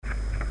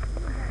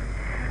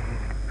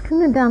In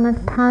the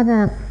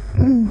Dhammapada,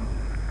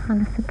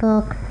 one of the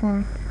books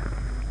that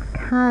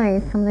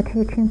carries from the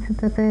teachings of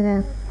the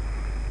Buddha,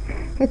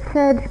 it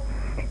said,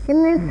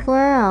 in this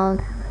world,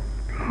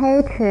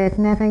 hatred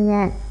never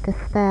yet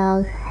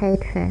dispels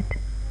hatred.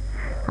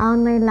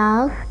 Only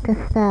love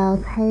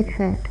dispels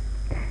hatred.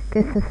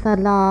 This is the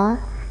law,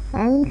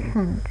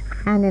 ancient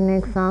and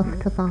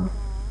inexhaustible.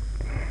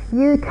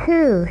 You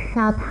too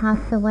shall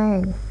pass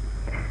away.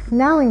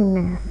 Knowing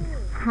this,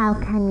 how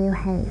can you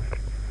hate?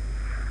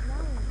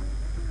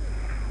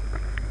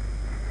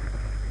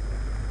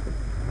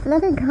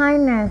 Loving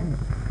kindness,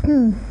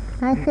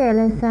 I feel,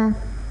 is a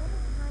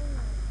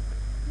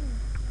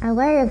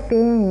way of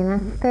being,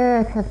 a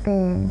spirit of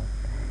being,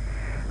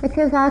 which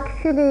is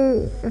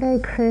actually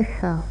very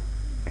crucial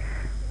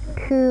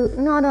to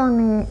not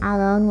only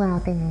our own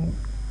well-being,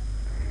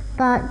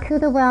 but to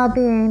the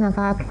well-being of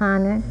our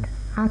planet,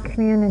 our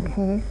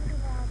communities,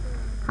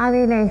 our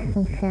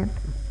relationships,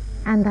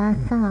 and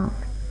ourselves.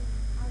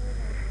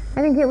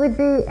 I think it would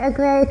be a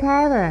great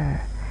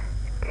error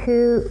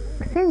to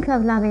think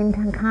of loving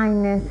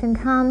kindness in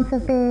terms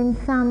of being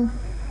some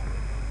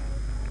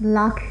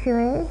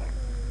luxury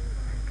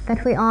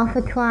that we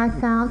offer to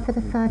ourselves at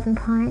a certain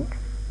point.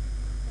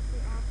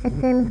 It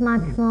seems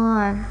much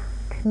more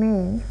to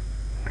me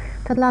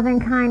that loving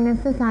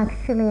kindness is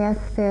actually a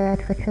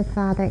spirit which is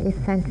rather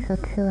essential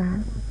to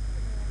us.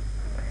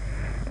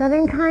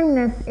 Loving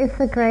kindness is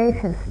the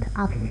greatest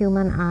of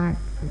human arts.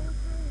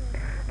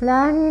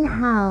 Learning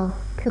how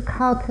to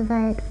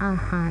cultivate our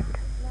heart,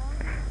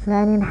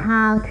 learning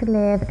how to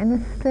live in a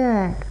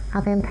spirit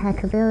of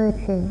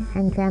impeccability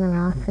and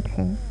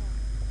generosity.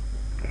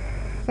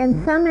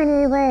 In so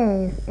many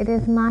ways, it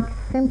is much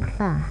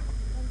simpler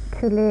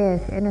to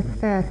live in a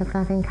spirit of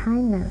loving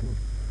kindness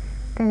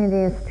than it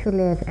is to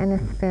live in a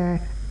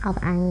spirit of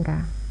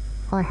anger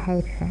or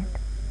hatred.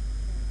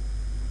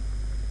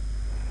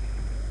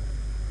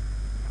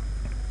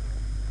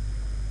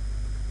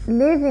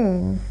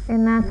 Living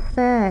in that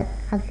spirit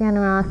of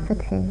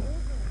generosity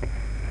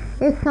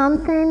is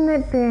something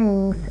that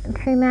brings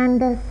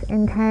tremendous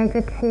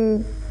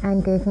integrity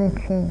and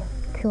dignity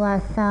to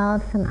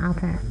ourselves and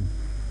others.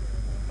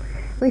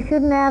 We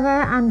should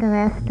never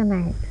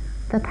underestimate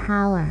the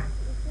power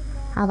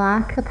of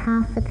our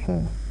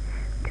capacity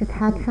to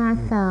touch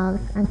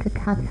ourselves and to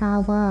touch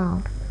our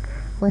world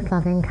with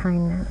loving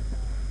kindness.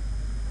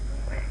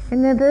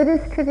 In the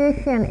Buddhist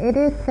tradition, it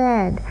is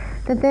said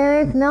that there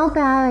is no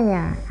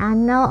barrier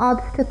and no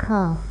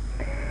obstacle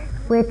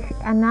which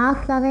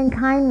enough loving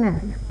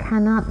kindness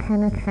cannot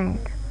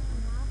penetrate.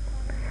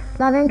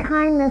 Loving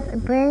kindness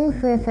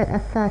brings with it a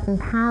certain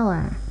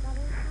power,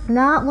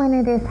 not when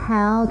it is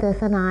held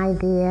as an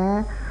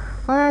idea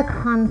or a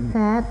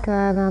concept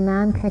or a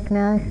romantic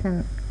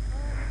notion,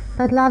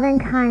 but loving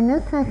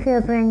kindness, I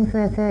feel, brings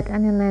with it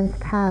an immense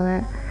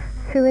power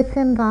through its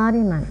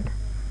embodiment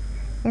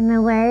in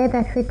the way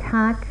that we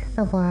touch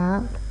the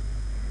world,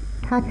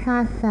 touch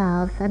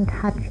ourselves, and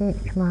touch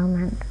each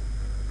moment.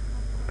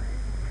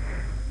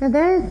 Now,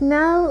 there is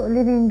no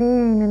living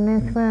being in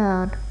this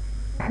world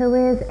who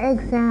is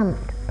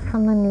exempt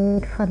from the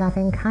need for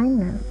loving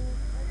kindness,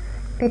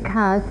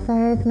 because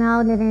there is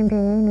no living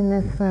being in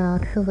this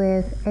world who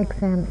is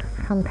exempt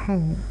from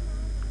pain.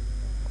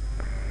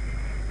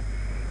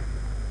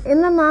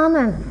 In the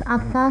moments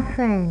of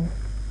suffering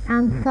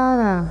and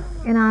sorrow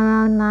in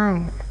our own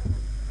lives,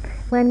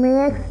 when we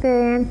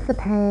experience the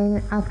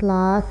pain of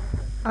loss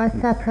or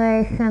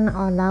separation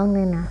or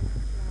loneliness,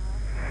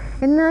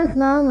 in those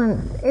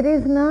moments it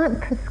is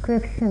not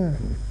prescriptions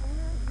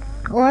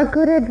or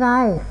good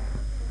advice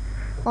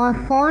or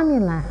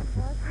formulas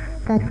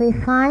that we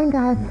find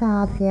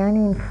ourselves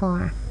yearning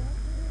for.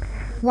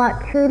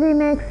 What truly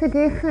makes a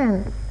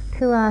difference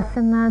to us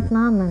in those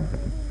moments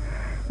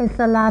is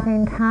the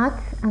loving touch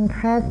and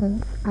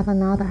presence of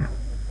another.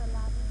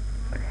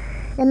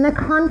 In the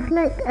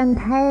conflict and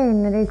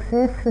pain that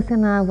exists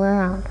within our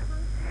world,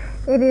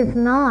 it is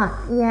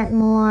not yet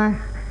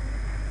more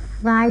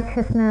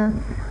righteousness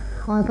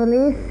or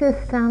belief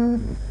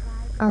systems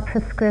or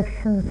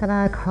prescriptions that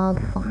are called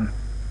for.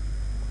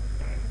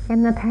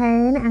 In the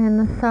pain and in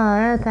the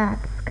sorrow that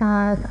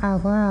scars our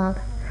world,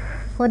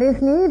 what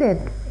is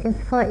needed is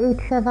for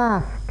each of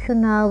us to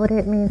know what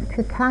it means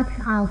to touch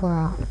our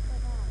world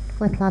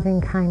with loving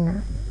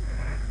kindness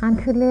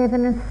and to live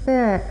in a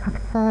spirit of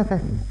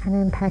service and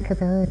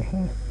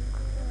impeccability.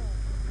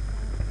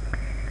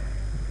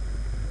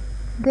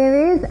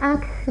 There is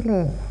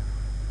actually,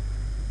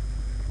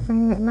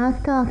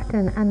 most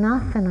often,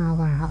 enough in our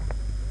world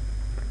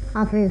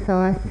of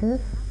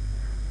resources,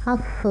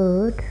 of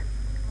food,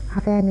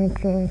 of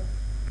energy.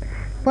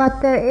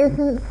 What there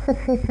isn't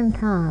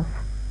sufficient of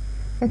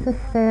is a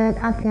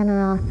spirit of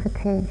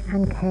generosity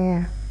and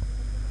care,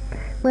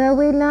 where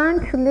we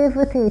learn to live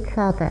with each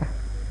other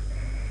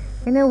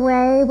in a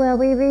way where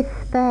we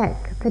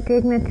respect the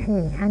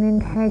dignity and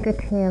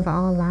integrity of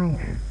all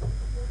life.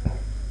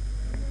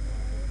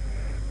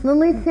 When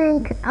we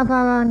think of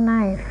our own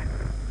life,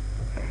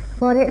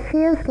 what it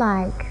feels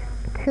like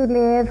to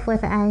live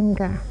with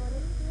anger,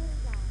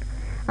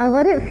 or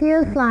what it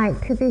feels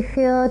like to be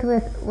filled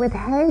with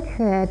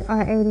hatred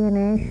or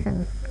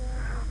alienation.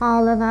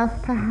 All of us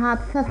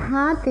perhaps have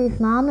had these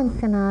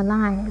moments in our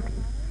lives,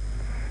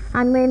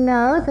 and we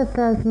know that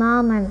those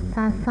moments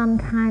are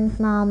sometimes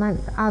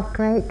moments of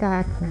great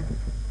darkness,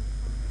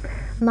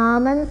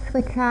 moments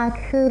which are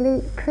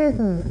truly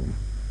prisons,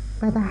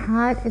 where the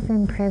heart is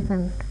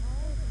imprisoned.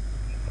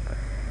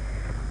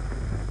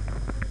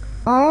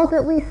 All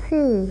that we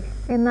see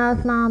in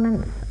those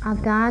moments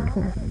of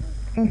darkness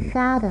is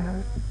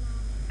shadows,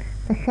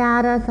 the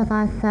shadows of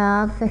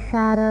ourselves, the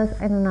shadows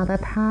in another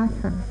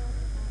person.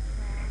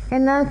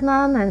 In those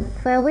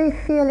moments where we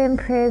feel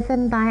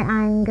imprisoned by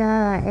anger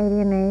or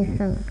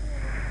alienation,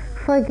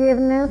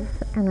 forgiveness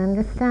and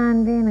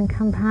understanding and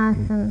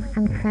compassion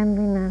and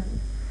friendliness,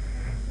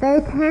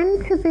 they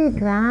tend to be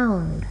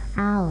drowned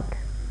out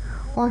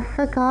or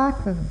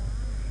forgotten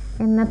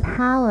in the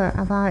power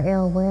of our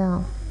ill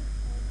will.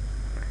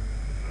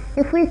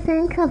 If we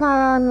think of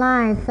our own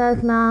lives,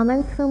 those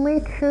moments when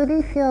we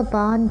truly feel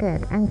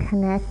bonded and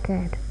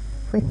connected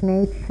with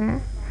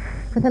nature,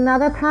 with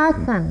another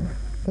person,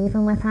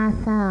 even with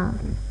ourselves.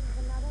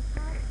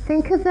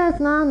 Think of those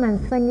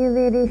moments when you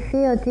really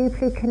feel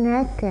deeply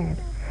connected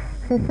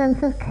with a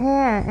sense of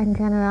care and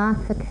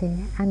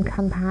generosity and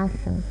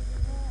compassion.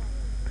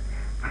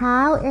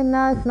 How in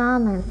those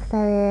moments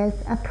there is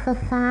a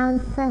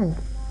profound sense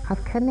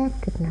of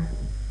connectedness,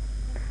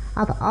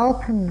 of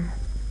openness,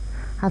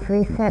 of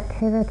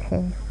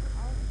receptivity.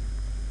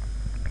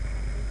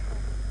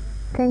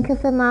 Think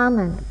of the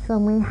moments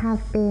when we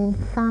have been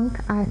sunk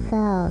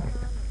ourselves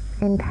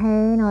in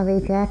pain or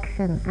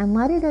rejection, and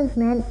what it has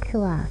meant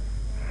to us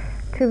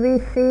to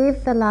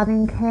receive the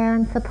loving care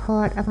and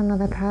support of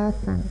another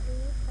person.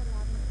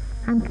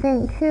 And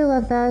think too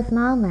of those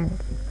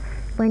moments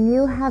when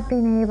you have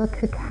been able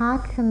to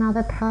touch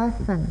another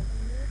person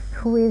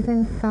who is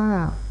in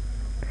sorrow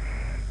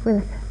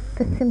with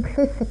the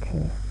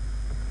simplicity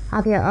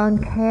of your own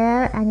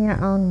care and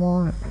your own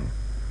warmth.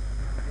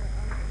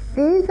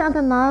 These are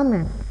the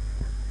moments,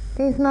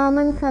 these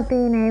moments of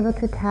being able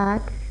to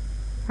touch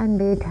and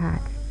be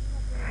touched.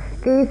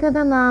 These are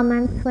the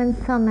moments when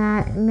so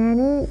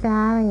many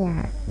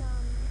barriers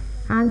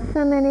and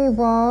so many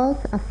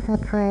walls of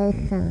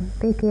separation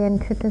begin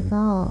to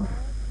dissolve.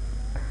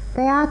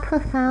 They are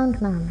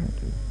profound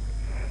moments.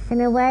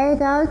 In a way,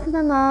 those are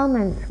the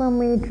moments when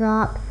we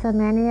drop so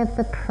many of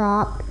the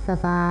props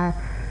of our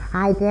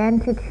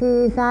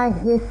identities, our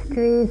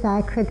histories,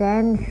 our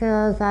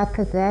credentials, our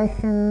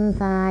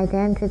possessions, our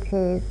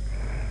identities.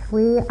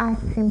 We are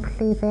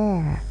simply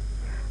there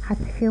as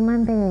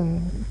human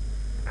beings,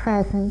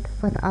 present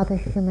with other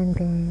human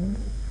beings.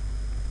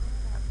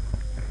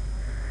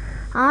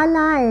 Our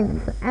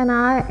lives and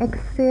our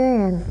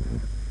experience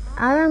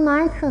are a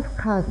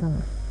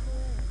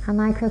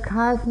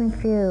microcosmic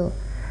view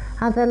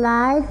of the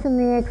lives and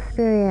the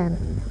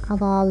experience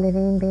of all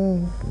living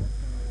beings.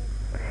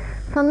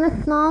 From the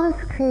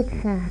smallest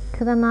creature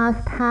to the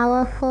most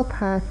powerful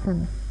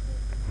person,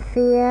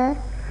 fear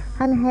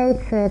and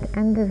hatred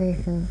and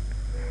division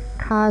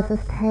causes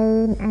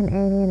pain and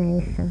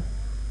alienation.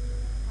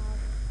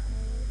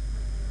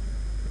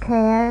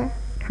 Care,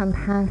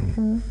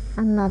 compassion,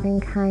 and loving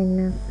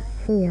kindness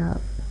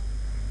heals.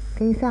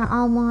 These are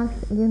almost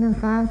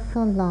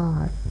universal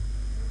laws.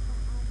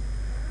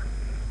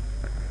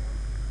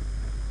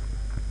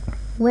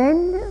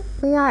 When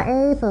we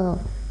are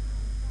able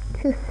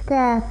to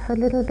step a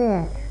little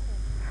bit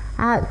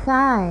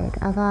outside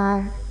of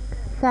our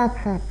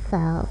separate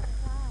selves,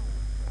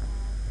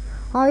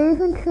 or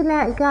even to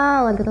let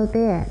go a little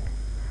bit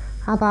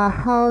of our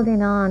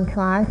holding on to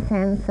our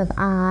sense of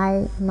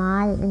I,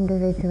 my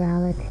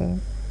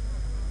individuality.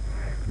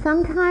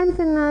 Sometimes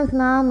in those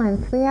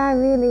moments we are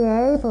really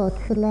able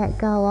to let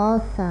go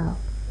also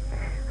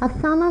of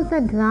some of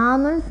the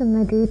dramas and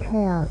the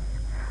details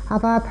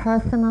of our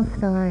personal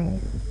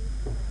stories,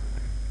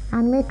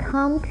 and we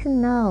come to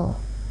know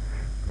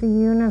the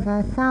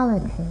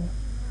universality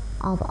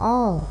of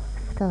all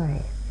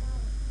stories,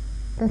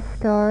 the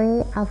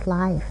story of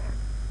life.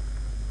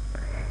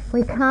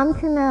 We come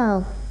to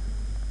know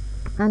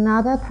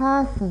another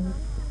person's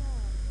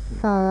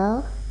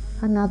sorrow,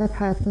 another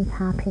person's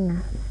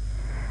happiness,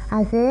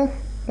 as if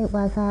it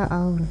was our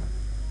own.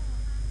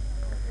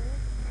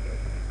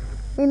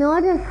 In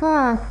order for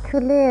us to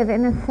live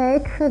in a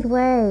sacred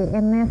way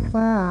in this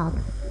world,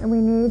 we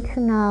need to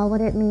know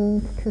what it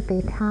means to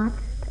be touched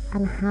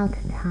and how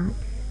to touch.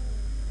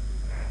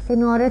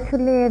 In order to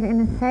live in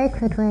a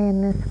sacred way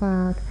in this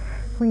world,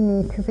 we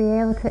need to be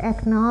able to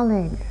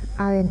acknowledge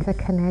our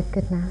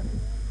interconnectedness,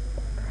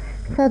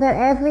 so that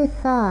every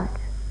thought,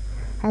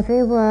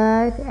 every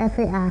word,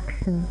 every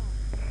action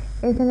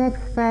is an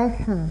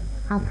expression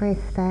of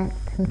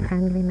respect and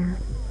friendliness.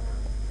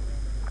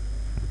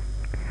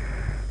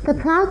 The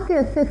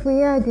practice that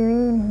we are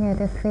doing here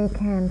this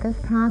weekend, this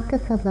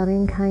practice of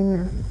loving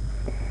kindness,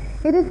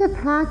 it is a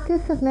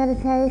practice of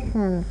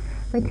meditation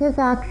which is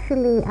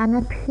actually an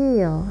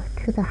appeal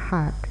to the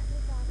heart.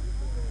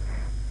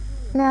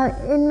 Now,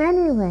 in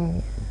many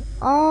ways,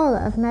 all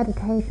of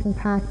meditation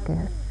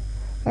practice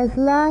is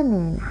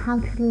learning how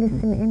to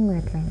listen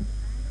inwardly,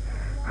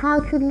 how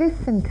to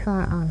listen to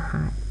our own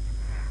hearts,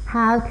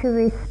 how to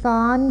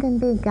respond and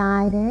be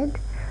guided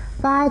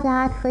by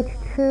that which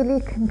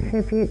truly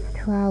contributes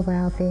to our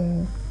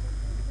well-being.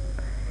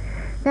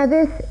 Now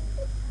this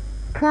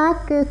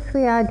practice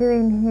we are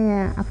doing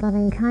here of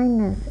loving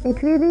kindness,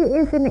 it really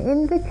is an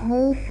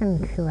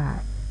invitation to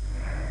us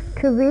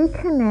to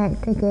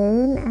reconnect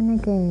again and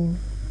again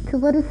to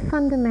what is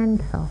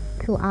fundamental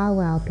to our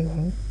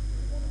well-being,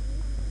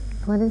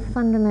 what is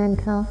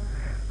fundamental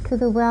to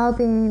the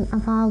well-being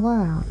of our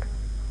world.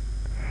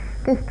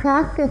 This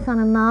practice on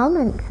a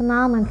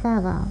moment-to-moment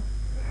level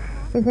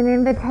is an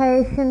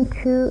invitation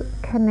to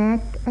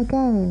connect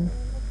again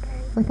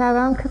with our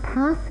own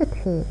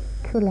capacity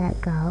to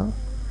let go,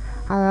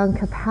 our own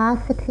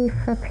capacity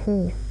for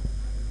peace.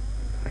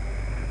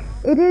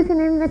 It is an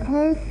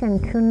invitation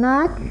to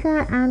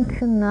nurture and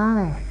to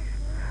nourish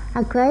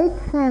a great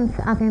sense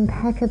of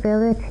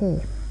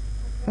impeccability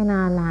in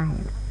our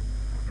lives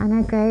and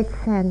a great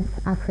sense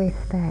of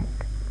respect.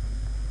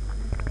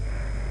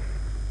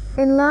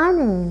 In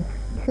learning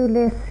to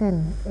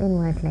listen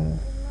inwardly,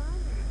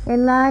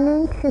 in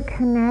learning to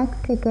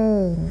connect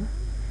again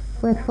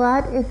with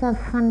what is of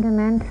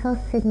fundamental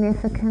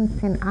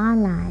significance in our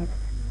lives,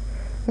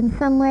 in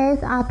some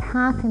ways our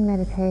path in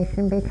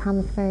meditation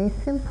becomes very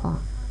simple,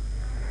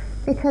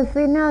 because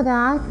we know there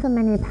are so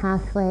many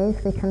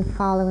pathways we can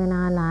follow in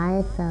our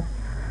lives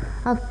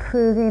of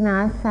proving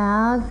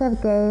ourselves,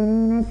 of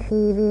gaining,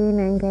 achieving,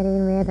 and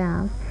getting rid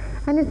of.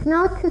 And it's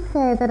not to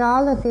say that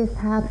all of these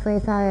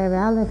pathways are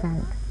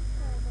irrelevant,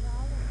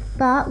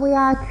 but we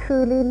are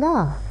truly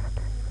lost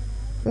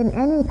in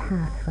any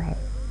pathway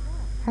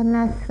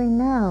unless we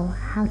know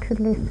how to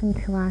listen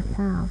to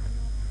ourselves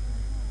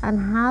and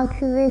how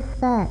to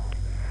respect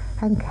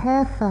and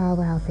care for our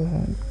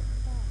well-being.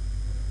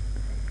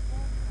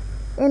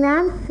 In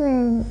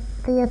answering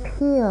the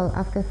appeal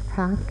of this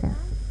practice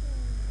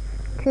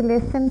to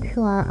listen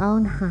to our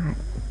own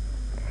hearts,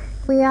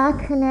 we are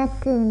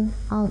connecting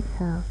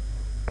also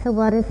to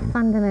what is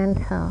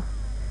fundamental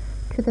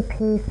to the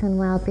peace and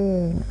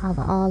well-being of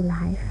all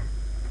life.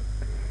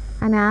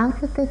 And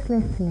out of this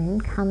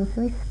listening comes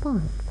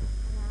response.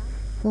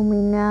 When we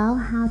know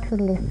how to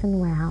listen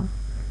well,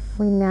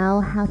 we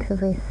know how to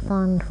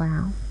respond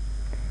well.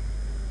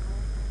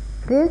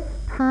 This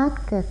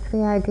practice we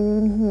are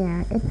doing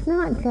here, it's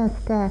not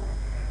just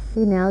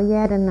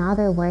yet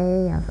another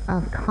way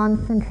of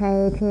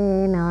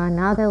concentrating or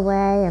another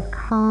way of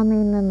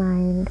calming the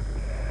mind.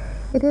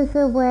 It is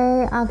a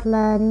way of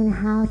learning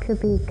how to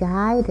be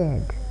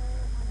guided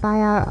by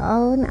our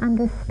own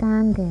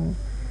understanding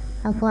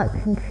of what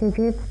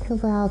contributes to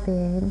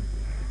well-being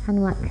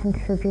and what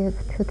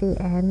contributes to the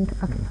end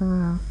of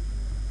sorrow.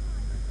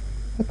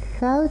 It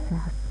shows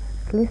us,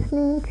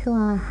 listening to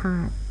our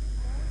heart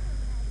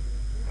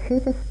through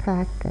this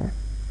practice,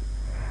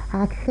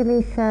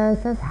 actually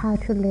shows us how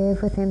to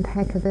live with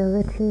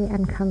impeccability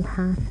and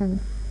compassion.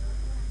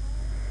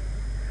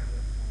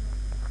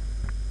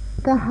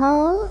 The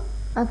whole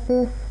of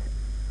this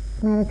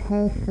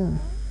meditation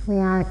we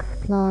are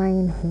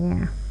exploring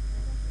here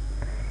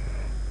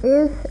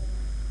is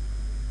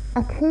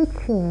a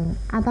teaching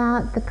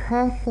about the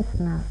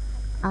preciousness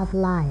of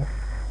life.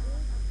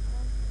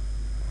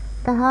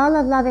 The whole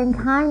of loving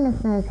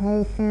kindness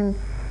meditation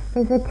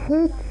is a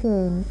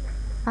teaching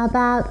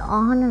about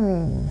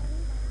honoring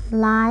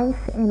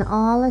life in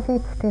all of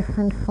its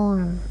different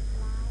forms.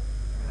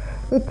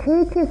 It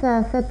teaches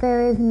us that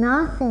there is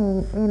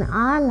nothing in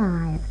our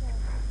lives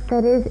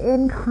that is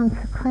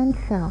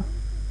inconsequential.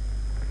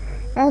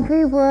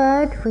 Every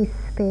word we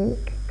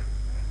speak,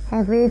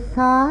 every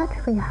thought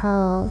we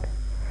hold,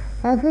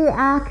 every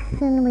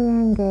action we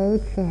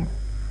engage in,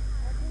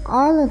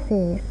 all of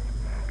these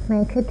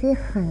make a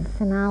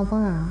difference in our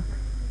world.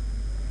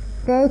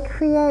 They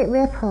create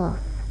ripples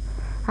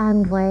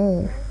and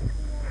waves.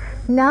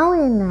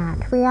 Knowing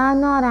that, we are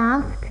not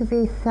asked to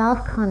be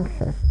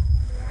self-conscious,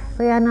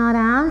 we are not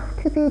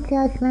asked to be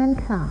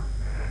judgmental,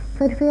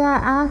 but we are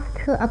asked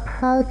to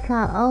approach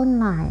our own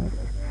lives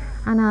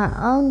and our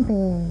own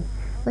being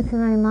with a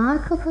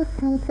remarkable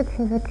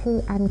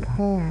sensitivity and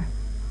care,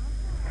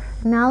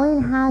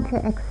 knowing how to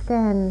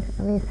extend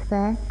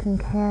respect and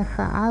care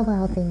for our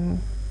well-being.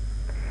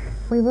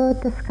 We will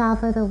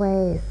discover the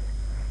ways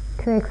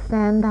to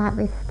extend that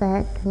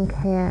respect and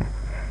care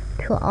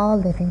to all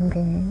living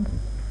beings.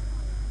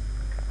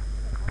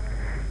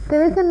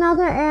 There is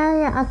another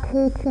area of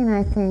teaching,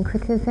 I think,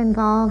 which is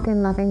involved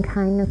in loving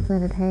kindness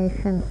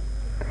meditation.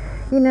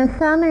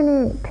 So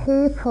many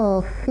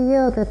people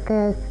feel that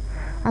there's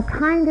a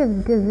kind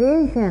of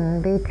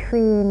division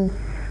between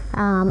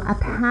a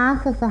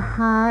path of the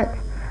heart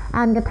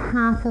and a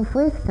path of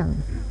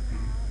wisdom.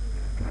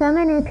 So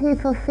many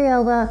people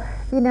feel, a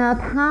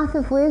path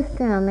of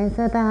wisdom is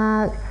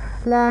about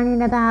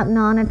learning about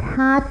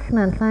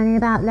non-attachment, learning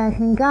about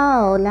letting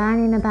go,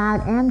 learning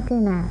about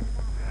emptiness.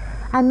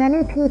 And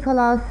many people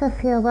also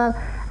feel, a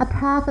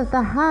path of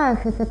the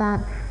heart is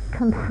about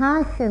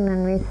compassion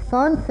and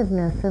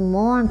responsiveness and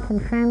warmth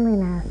and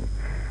friendliness.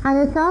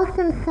 And it's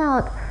often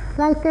felt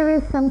like there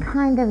is some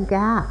kind of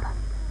gap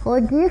or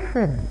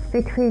difference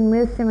between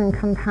wisdom and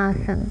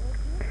compassion.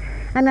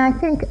 And I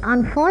think,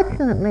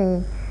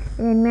 unfortunately,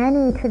 in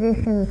many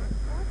traditions,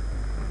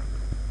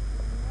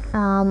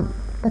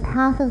 the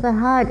path of the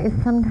heart is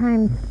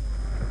sometimes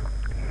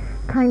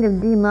kind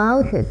of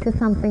demoted to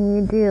something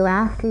you do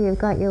after you've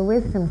got your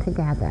wisdom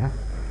together.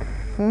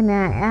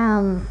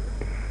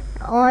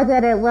 Or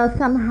that it will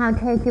somehow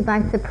take you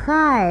by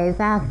surprise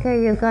after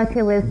you've got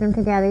your wisdom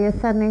together. You're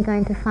suddenly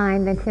going to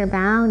find that you're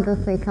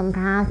boundlessly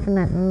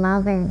compassionate and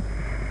loving.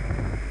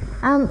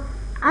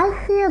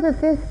 I feel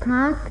that this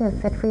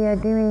practice that we are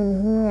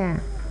doing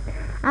here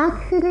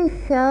actually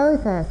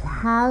shows us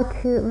how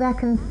to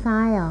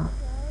reconcile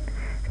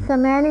so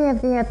many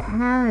of the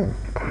apparent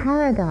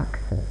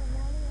paradoxes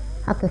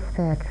of the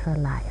spiritual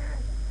life.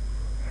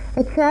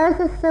 It shows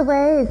us the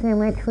ways in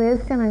which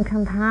wisdom and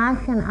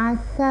compassion are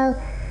so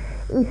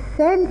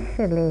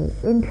essentially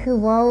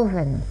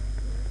interwoven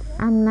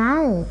and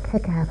married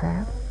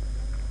together.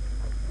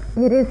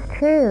 It is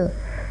true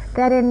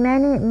that in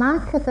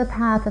much of the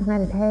path of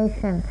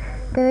meditation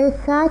there is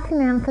such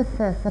an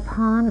emphasis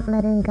upon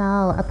letting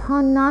go,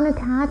 upon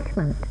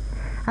non-attachment,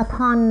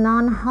 upon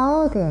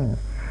non-holding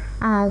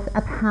as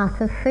a path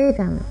of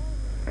freedom.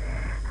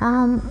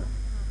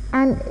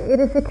 And it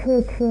is a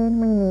teaching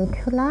we need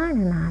to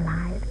learn in our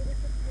lives.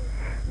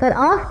 But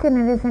often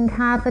it is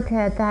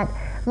interpreted that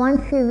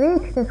once you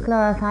reach this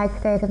glorified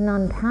state of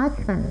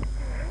non-attachment,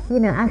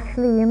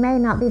 actually you may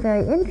not be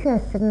very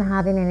interested in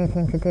having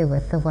anything to do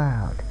with the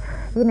world.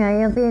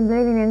 You'll be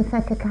living in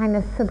such a kind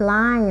of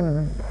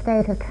sublime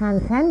state of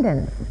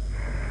transcendence,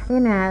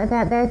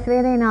 that there's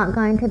really not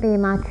going to be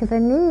much of a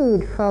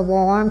need for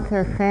warmth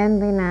or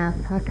friendliness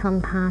or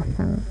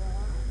compassion.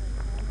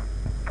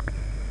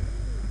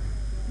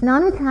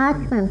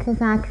 Non-attachment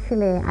is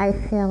actually, I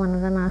feel, one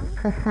of the most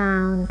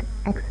profound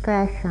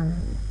expressions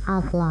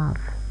of love.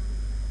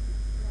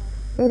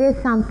 It is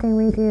something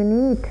we do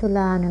need to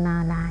learn in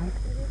our lives.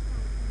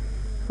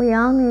 We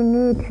only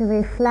need to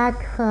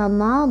reflect for a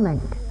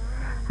moment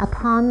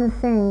upon the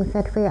things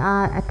that we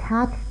are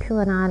attached to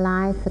in our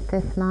lives at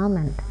this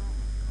moment.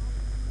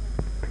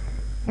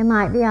 It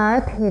might be our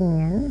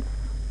opinions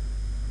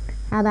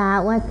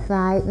about what's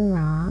right and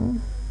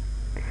wrong.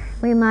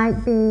 We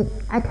might be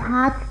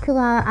attached to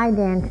our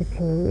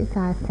identities,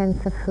 our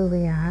sense of who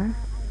we are.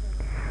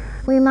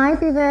 We might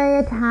be very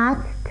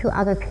attached to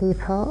other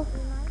people,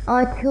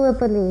 or to a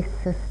belief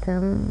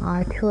system,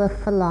 or to a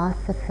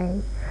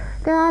philosophy.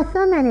 There are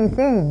so many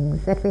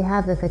things that we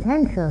have the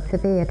potential to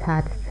be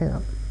attached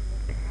to.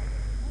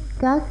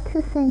 Just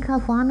to think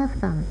of one of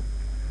them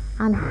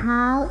and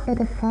how it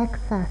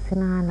affects us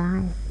in our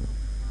lives.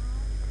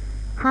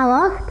 How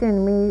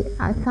often we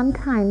are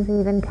sometimes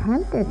even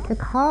tempted to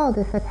call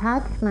this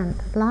attachment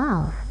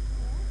love,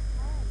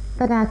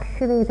 but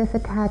actually this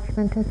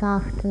attachment is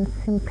often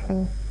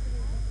simply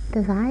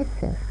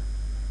divisive.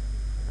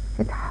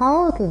 It's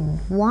holding,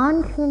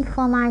 wanting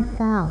for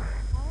myself,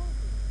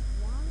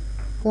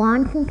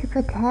 wanting to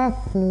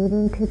protect,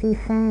 needing to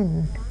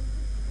defend.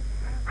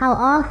 How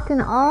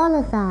often all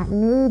of that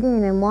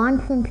needing and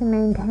wanting to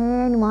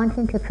maintain,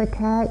 wanting to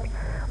protect,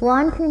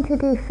 wanting to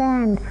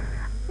defend,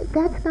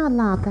 that's not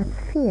love,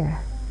 that's fear.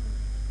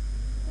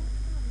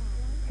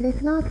 It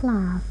is not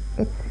love,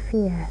 it's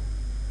fear.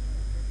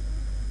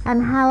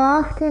 And how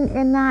often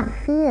in that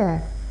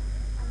fear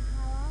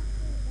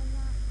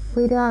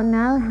we don't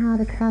know how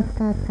to trust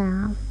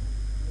ourselves,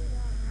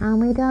 and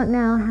we don't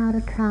know how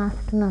to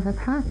trust another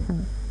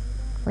person.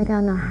 We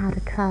don't know how to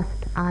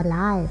trust our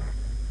lives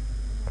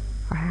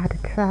or how to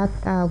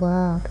trust our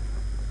world.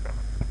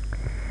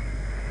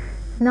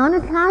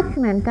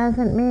 Non-attachment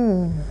doesn't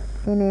mean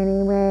in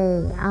any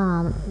way,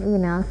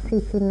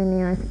 seeking the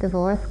nearest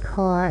divorce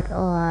court,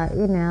 or,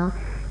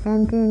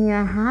 emptying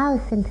your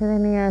house into the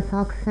nearest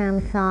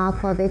Oxfam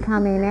shop, or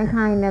becoming a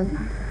kind of,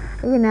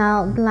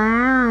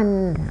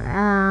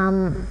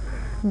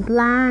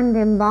 bland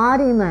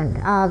embodiment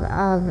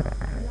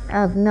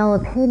of no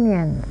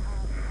opinions.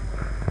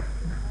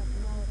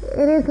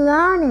 It is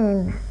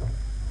learning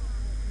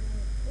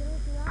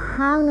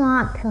how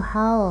not to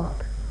hold,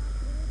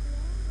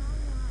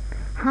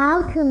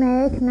 how to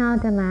make no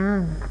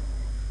demands,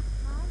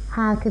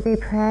 how to be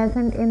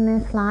present in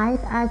this life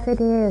as it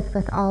is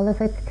with all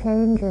of its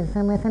changes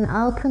and with an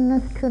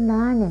openness to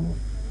learning,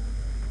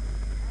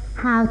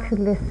 how to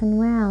listen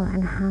well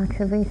and how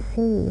to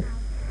receive,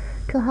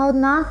 to hold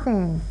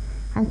nothing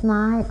as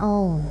my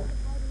own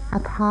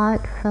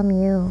apart from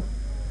you.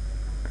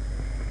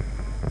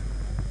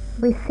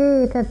 We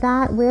see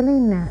that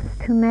willingness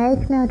to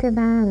make no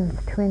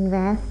demands, to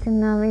invest in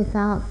no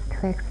results,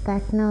 to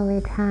expect no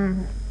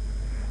return,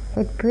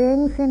 it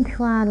brings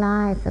into our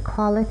lives a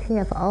quality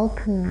of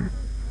openness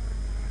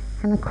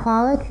and a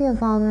quality of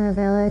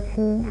vulnerability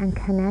and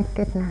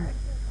connectedness,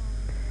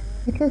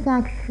 which is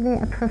actually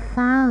a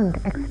profound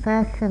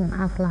expression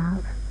of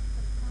love.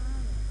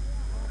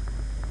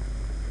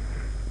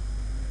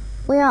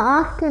 We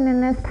are often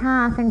in this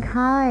path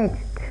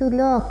encouraged to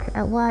look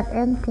at what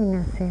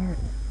emptiness is,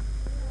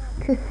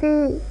 to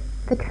see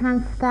the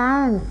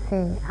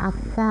transparency of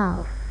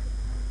self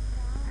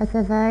as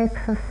a very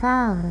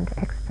profound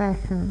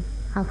expression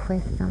of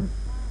wisdom.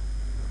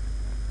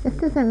 This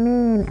doesn't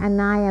mean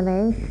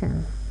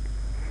annihilation.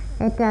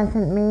 It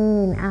doesn't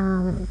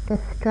mean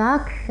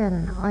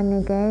destruction or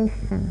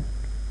negation.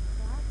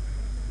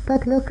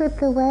 But look at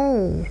the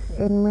ways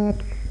in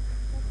which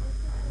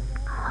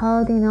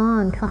holding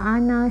on to our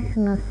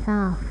notion of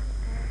self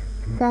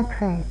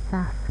separates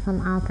us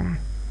from other.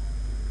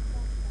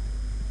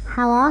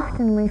 How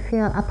often we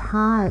feel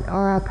apart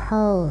or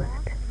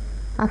opposed,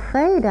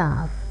 afraid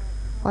of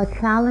or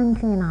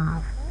challenging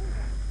of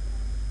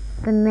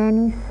the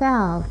many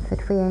selves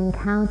that we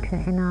encounter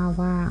in our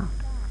world.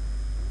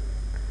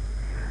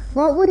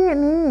 What would it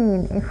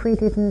mean if we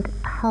didn't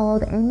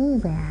hold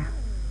anywhere?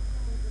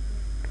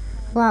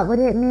 What would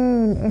it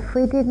mean if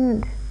we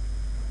didn't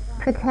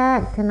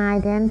protect and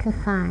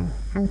identify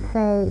and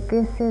say,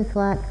 this is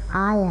what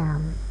I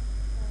am?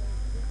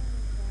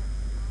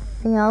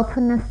 The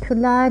openness to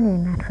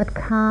learning that would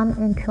come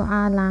into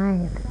our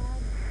lives.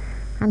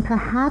 And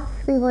perhaps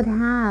we would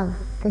have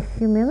the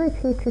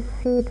humility to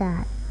see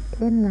that,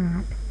 in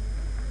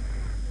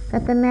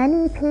that the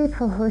many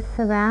people who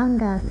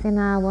surround us in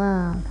our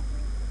world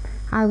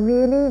are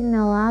really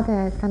no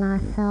other than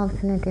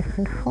ourselves in a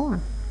different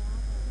form.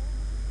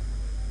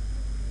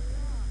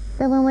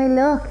 So when we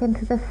look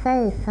into the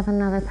face of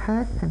another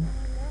person,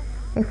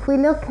 if we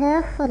look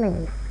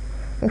carefully,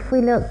 if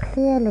we look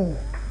clearly,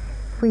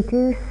 we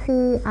do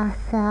see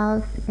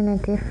ourselves in a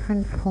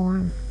different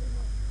form.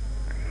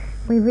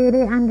 We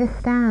really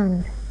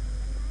understand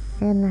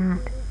in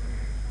that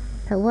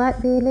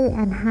what really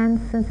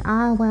enhances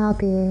our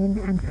well-being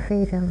and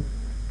freedom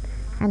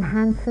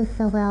enhances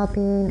the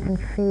well-being and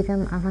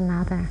freedom of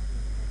another.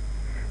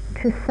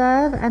 To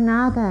serve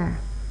another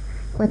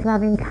with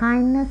loving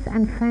kindness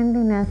and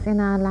friendliness in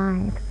our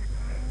lives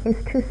is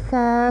to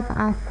serve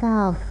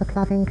ourselves with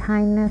loving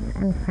kindness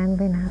and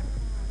friendliness.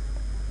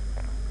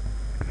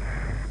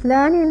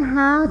 Learning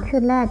how to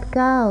let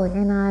go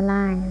in our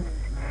lives.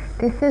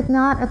 This is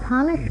not a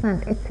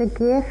punishment, it's a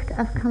gift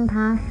of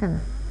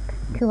compassion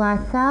to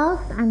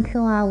ourselves and to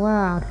our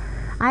world.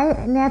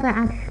 I never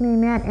actually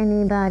met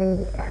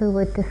anybody who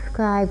would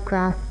describe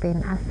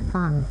grasping as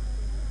fun.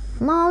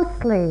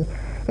 Mostly,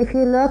 if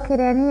you look at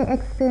any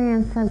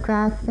experience of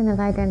grasping, of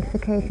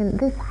identification,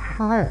 this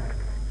hurts.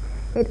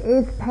 It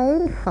is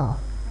painful.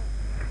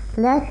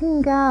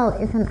 Letting go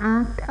is an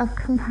act of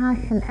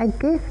compassion, a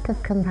gift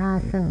of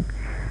compassion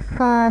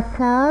for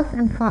ourselves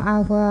and for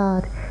our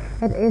world.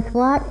 It is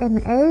what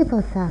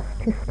enables us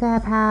to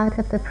step out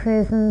of the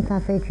prisons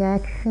of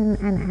rejection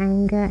and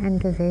anger and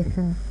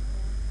division.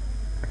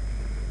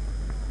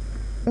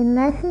 In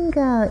letting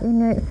go,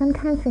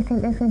 sometimes we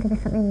think there's going to be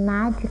something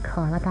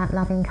magical about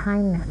loving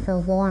kindness or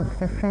warmth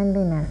or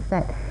friendliness,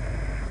 that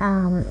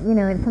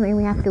it's something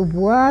we have to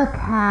work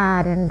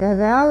at and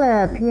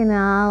develop,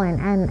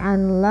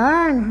 and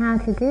learn how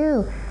to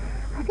do.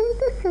 I think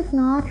this is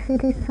not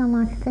really so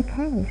much the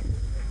case.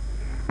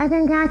 I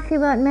think actually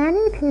what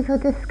many people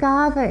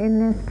discover in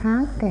this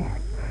practice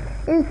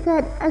is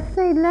that as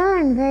they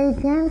learn very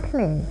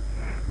gently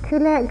to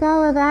let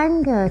go of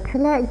anger, to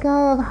let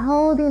go of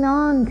holding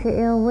on to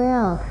ill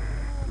will,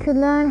 to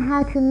learn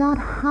how to not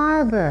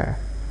harbor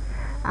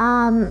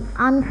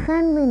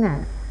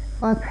unfriendliness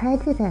or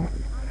prejudice,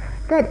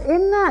 that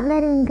in that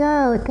letting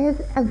go there's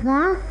a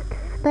vast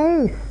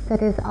space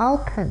that is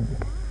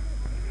opened,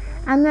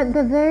 and that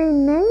the very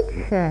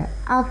nature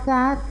of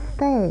that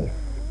space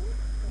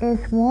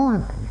is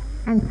warmth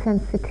and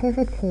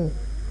sensitivity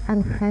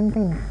and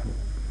friendliness.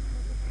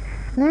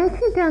 And I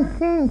actually don't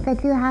think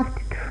that you have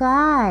to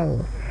try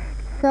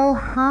so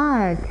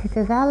hard to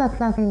develop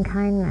loving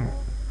kindness.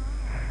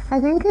 I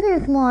think it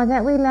is more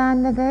that we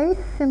learn the very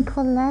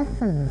simple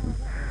lessons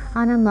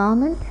on a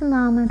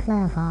moment-to-moment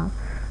level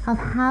of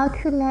how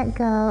to let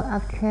go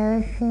of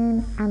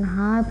cherishing and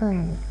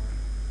harboring.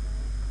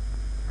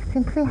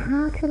 Simply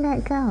how to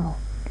let go.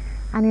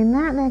 And in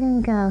that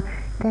letting go,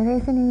 there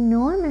is an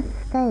enormous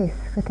space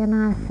within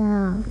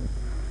ourselves.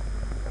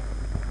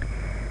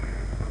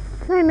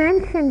 So I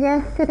mentioned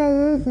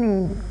yesterday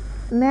evening,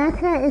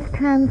 metta is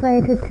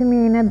translated to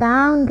mean a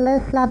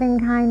boundless loving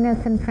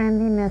kindness and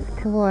friendliness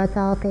towards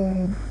all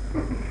beings.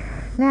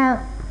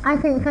 Now, I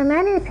think for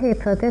many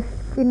people this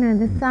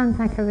sounds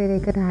like a really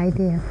good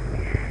idea.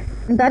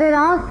 But it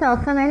also,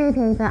 for many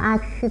people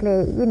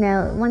actually,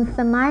 once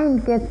the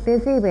mind gets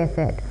busy with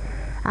it,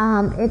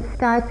 it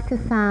starts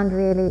to sound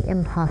really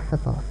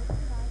impossible.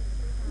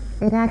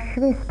 It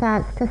actually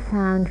starts to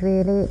sound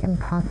really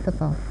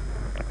impossible.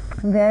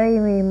 Very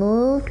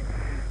removed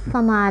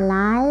from our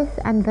lives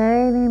and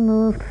very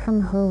removed from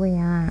who we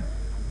are.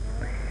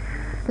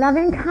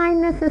 Loving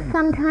kindness is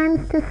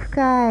sometimes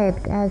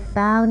described as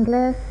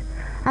boundless,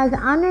 as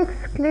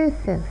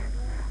unexclusive,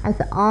 as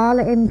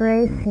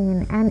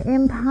all-embracing and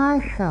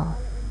impartial.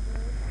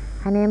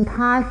 An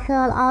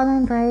impartial,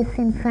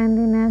 all-embracing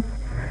friendliness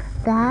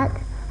that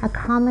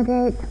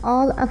accommodates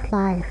all of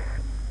life.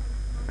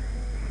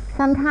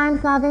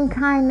 Sometimes loving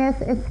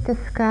kindness is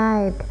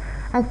described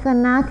as the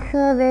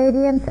natural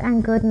radiance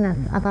and goodness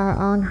of our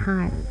own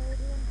hearts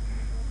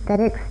that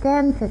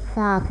extends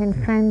itself in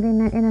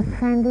a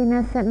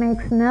friendliness that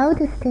makes no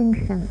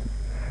distinctions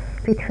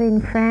between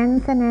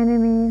friends and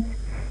enemies,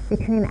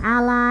 between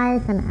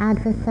allies and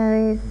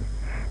adversaries,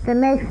 that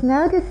makes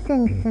no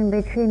distinction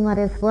between what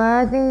is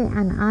worthy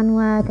and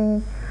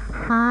unworthy,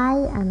 high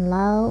and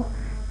low,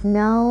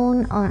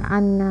 known or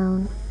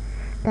unknown.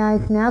 There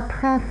is no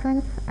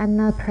preference and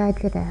no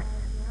prejudice,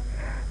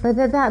 but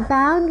that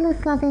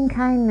boundless loving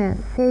kindness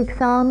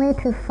seeks only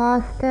to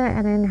foster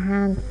and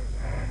enhance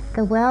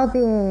the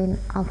well-being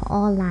of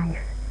all life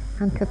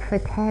and to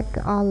protect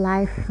all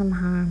life from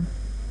harm.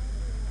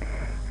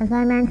 As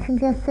I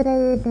mentioned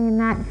yesterday evening,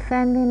 that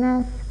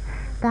friendliness,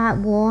 that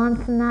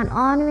warmth, and that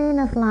honoring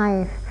of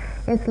life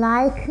is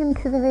likened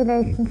to the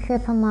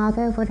relationship a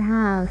mother would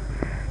have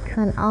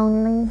to an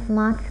only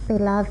much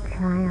beloved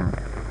child.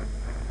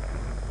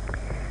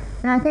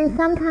 And I think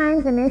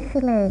sometimes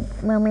initially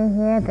when we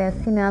hear this,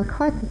 of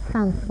course it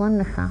sounds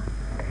wonderful.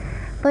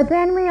 But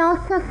then we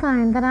also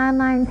find that our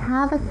minds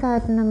have a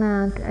certain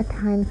amount at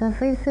times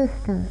of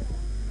resistance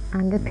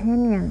and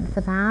opinions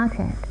about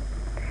it.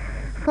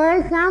 For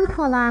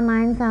example, our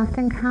minds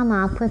often come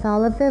up with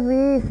all of the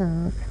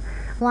reasons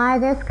why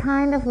this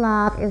kind of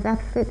love is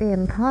absolutely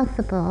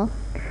impossible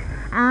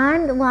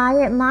and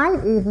why it might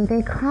even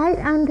be quite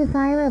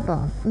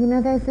undesirable.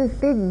 There's this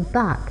big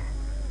but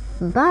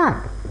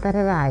that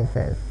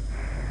arises.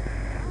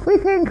 We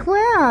think,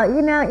 well,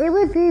 it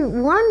would be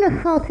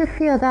wonderful to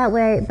feel that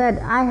way, but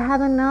I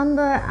have a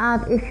number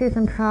of issues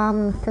and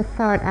problems to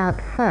sort out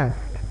first.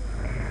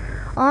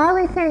 Or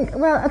we think,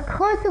 well, of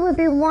course it would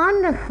be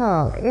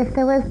wonderful if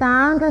there was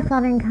boundless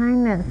loving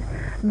kindness,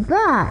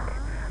 but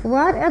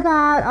what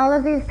about all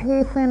of these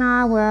people in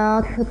our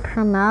world who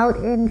promote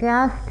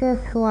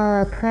injustice, who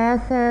are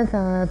oppressors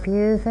or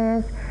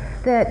abusers,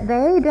 that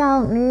they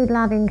don't need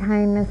loving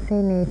kindness, they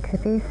need to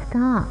be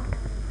stopped.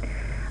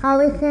 Or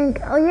we think,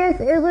 oh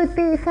yes, it would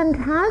be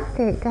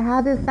fantastic to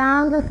have this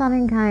boundless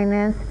loving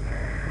kindness,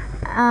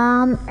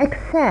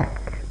 except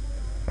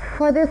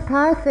for this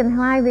person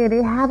who I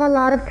really have a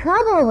lot of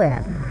trouble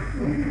with.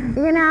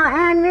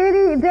 And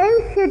really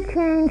they should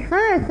change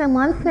first, and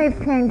once they've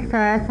changed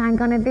first, I'm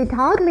going to be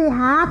totally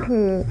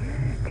happy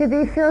to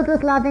be filled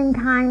with loving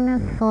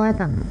kindness for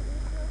them.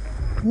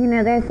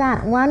 There's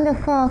that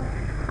wonderful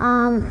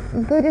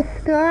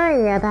Buddhist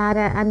story about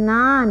a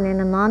nun in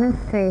a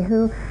monastery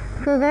who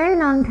for a very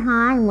long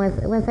time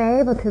was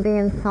able to be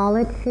in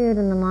solitude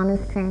in the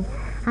monastery,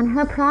 and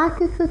her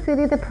practice was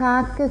really the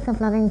practice of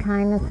loving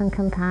kindness and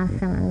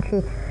compassion. And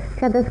she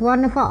had this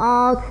wonderful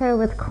altar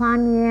with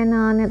Kuan Yin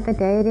on it, the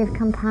deity of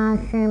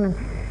compassion, and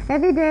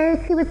every day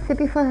she would sit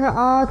before her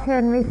altar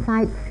and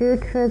recite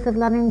sutras of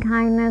loving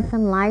kindness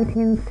and light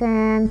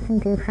incense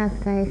and do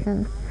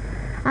prostrations.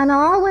 And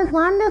all was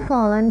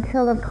wonderful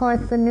until, of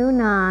course, the new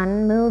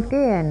nun moved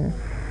in,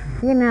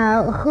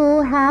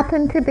 who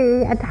happened to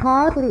be a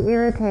totally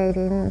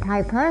irritating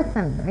type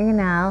person,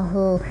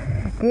 who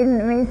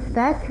didn't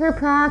respect her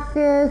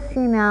practice,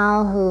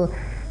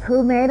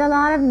 who made a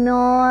lot of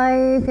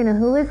noise,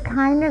 who was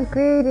kind of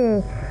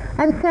greedy.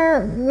 And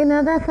so,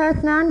 the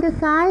first nun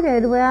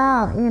decided,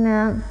 well,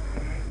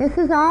 this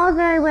is all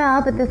very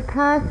well, but this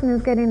person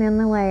is getting in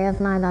the way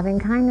of my loving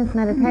kindness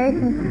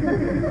meditation.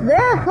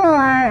 Therefore,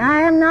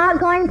 I am not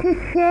going to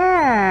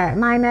share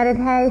my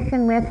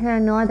meditation with her,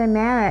 nor the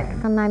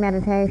merit from my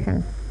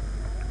meditation.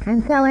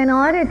 And so in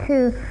order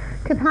to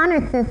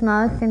punish this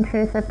most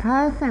intrusive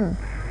person,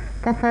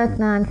 the first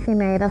nun, she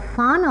made a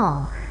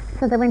funnel,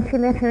 so that when she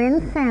lit her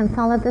incense,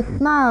 all of the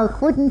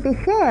smoke wouldn't be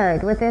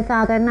shared with this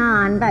other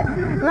nun, but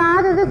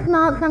rather the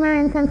smoke from her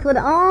incense would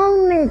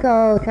only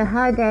go to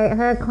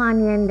her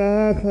Kuan Yin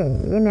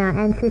deity,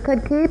 and she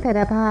could keep it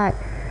apart.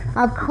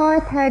 Of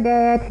course, her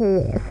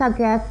deity,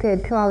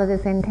 subjected to all of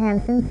this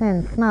intense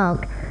incense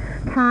smoke,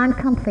 turned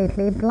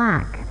completely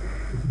black.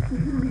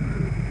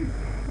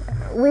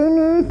 We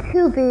need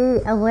to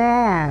be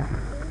aware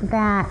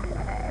that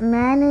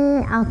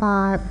many of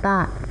our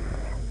buts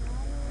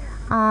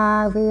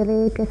are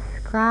really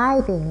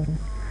describing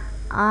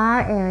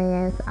our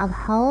areas of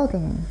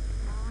holding.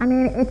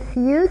 It's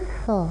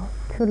useful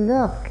to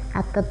look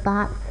at the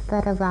buts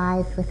that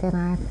arise within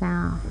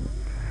ourselves.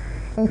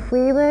 If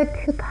we were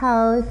to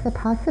pose the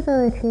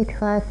possibility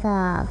to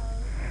ourselves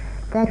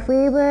that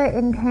we were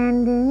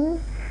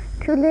intending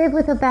to live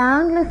with a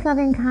boundless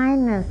loving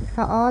kindness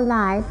for all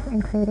life,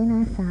 including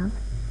ourselves,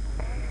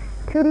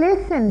 to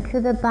listen to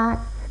the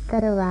buts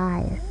that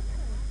arise,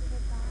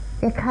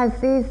 because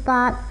these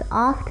buts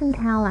often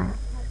tell us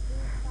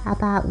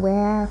about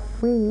where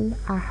we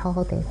are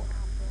holding,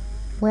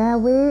 where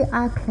we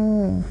are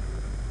clinging.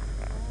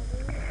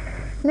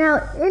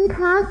 Now, in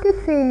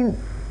practicing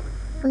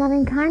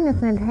loving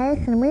kindness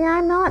meditation, we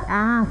are not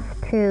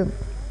asked to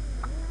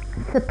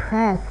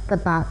suppress the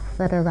buts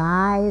that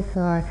arise,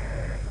 or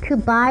to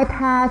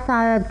bypass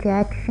our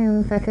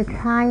objections, or to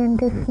try and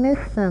dismiss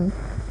them.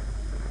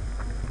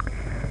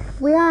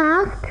 We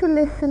are asked to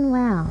listen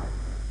well,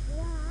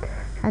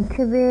 and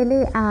to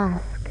really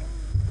ask,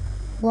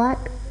 what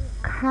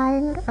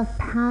kind of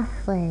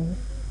pathway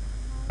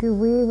do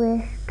we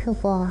wish to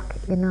walk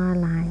in our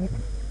lives?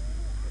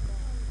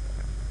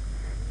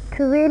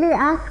 To really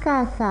ask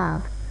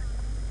ourselves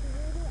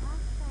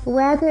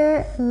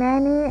whether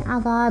many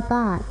of our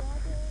thoughts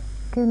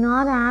do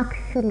not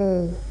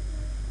actually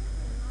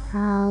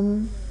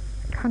confine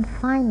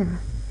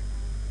us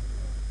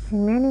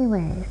in many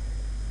ways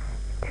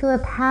to a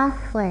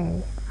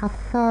pathway of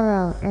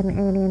sorrow and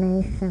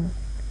alienation,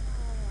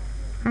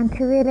 and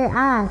to really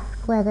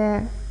ask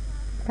whether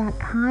that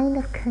kind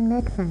of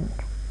commitment,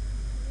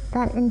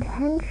 that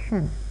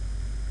intention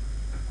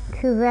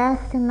to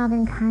rest in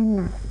loving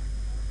kindness,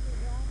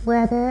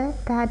 whether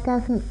that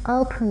doesn't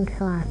open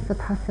to us the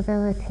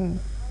possibility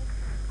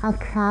of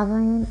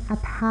traveling a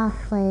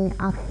pathway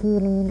of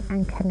healing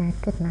and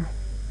connectedness,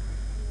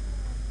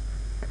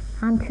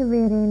 and to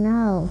really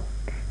know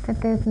that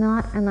there's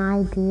not an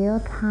ideal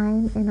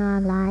time in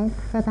our life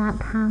for that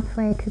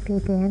pathway to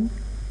begin.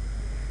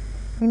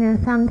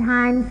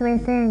 Sometimes we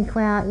think,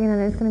 well,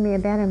 there's going to be a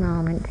better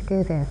moment to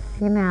do this.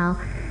 Once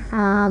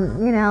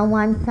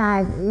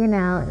I've,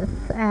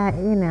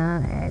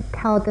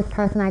 told this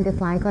person I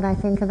dislike what I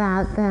think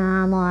about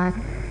them, or,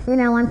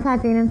 once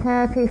I've been in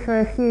therapy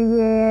for a few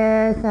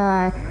years,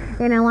 or,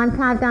 once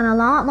I've done a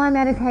lot more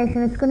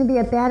meditation, it's going to be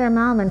a better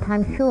moment,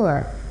 I'm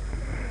sure.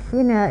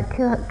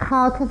 To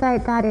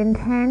cultivate that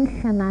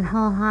intention, that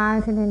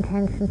wholehearted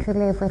intention to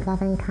live with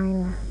loving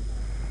kindness.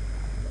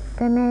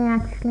 There may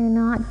actually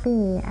not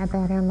be a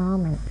better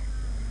moment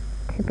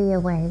to be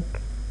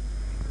awake.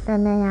 There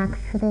may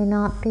actually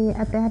not be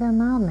a better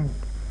moment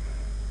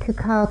to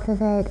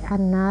cultivate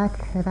and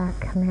nurture that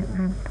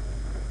commitment.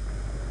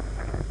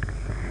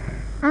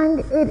 And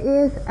it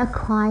is a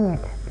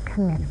quiet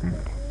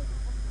commitment.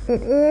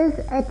 It is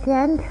a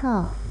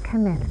gentle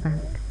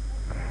commitment.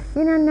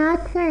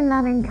 Nurturing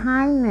loving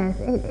kindness,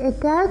 it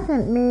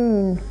doesn't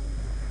mean,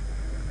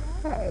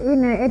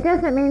 it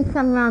doesn't mean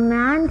some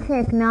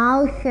romantic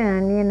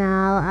notion,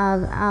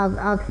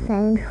 of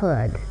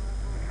sainthood.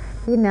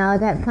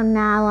 That from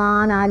now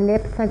on our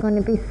lips are going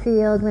to be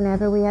sealed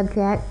whenever we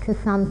object to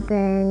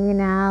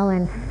something,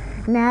 and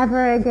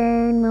never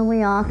again will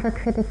we offer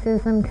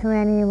criticism to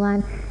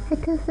anyone.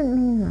 It doesn't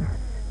mean that.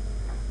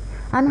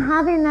 And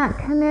having that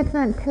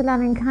commitment to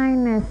loving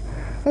kindness,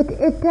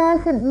 it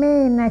doesn't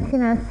mean that,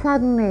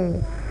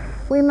 suddenly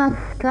we must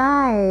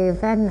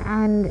strive and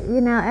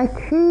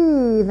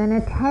achieve and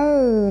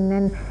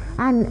attain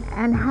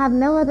and have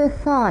no other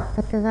thought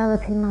but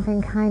developing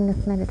loving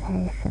kindness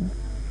meditation.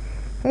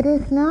 It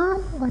is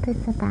not what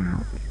it's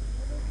about.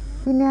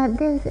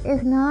 This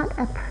is not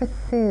a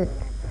pursuit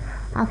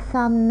of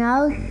some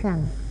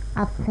notion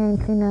of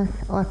saintliness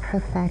or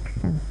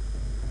perfection.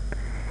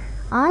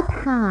 Our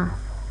path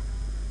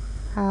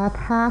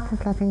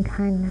of loving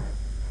kindness,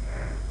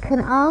 can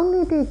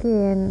only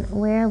begin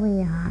where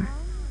we are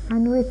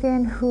and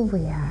within who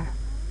we are,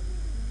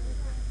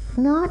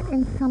 not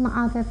in some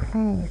other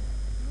place.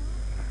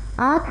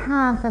 Our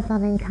path of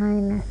loving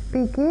kindness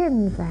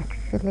begins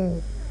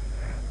actually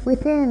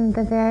within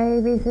the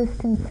very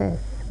resistances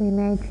we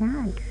may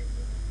judge.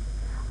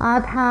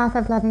 Our path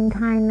of loving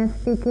kindness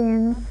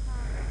begins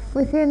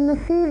within the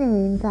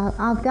feelings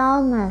of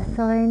dullness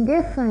or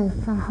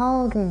indifference or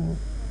holding.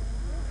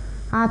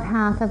 Our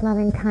path of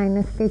loving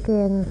kindness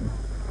begins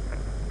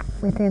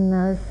within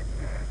those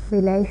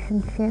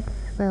relationships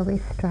where we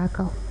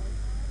struggle.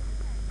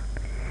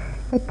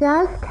 It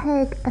does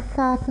take a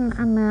certain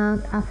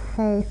amount of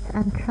faith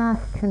and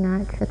trust to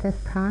nurture this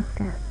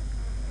practice.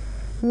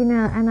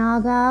 And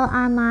although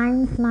our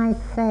minds might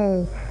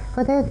say,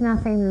 well, there's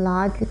nothing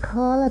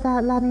logical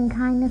about loving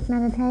kindness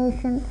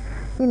meditation,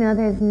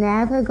 there's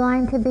never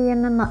going to be a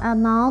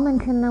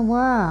moment in the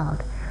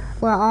world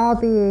where all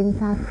beings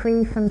are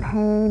free from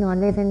pain or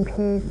live in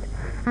peace.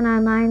 And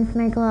our minds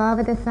may go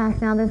over this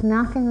rationale, there's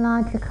nothing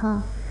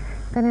logical.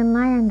 But in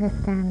my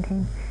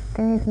understanding,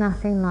 there is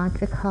nothing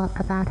logical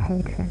about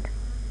hatred.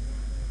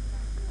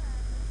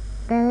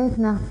 There is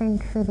nothing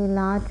truly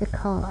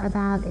logical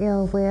about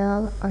ill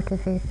will or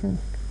division.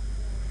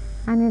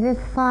 And it is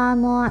far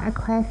more a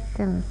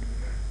question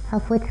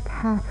of which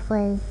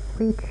pathway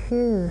we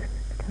choose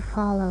to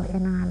follow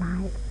in our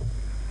lives.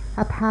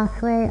 A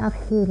pathway of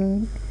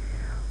healing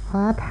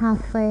or a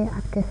pathway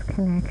of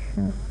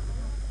disconnection.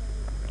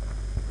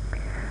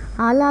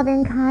 Our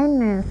loving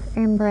kindness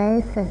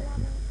embraces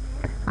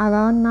our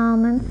own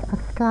moments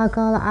of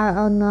struggle, our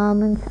own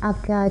moments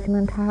of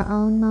judgment, our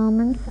own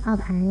moments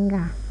of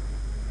anger.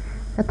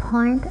 The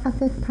point of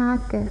this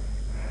practice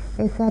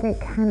is that it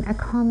can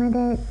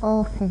accommodate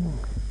all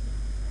things.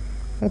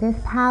 It is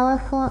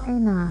powerful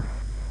enough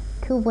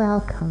to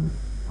welcome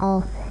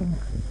all things.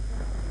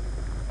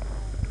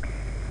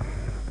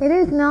 It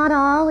is not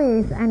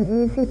always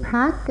an easy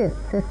practice,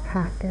 this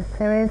practice.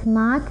 There is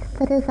much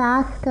that is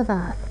asked of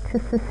us to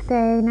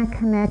sustain a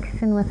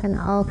connection with an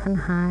open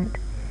heart.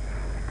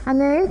 And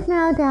there is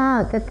no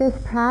doubt that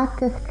this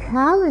practice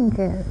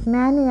challenges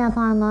many of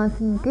our most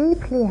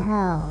deeply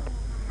held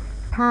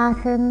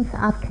patterns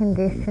of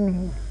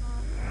conditioning.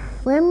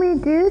 When we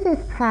do this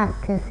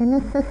practice in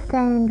a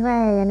sustained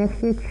way, and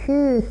if you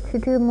choose to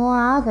do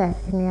more of it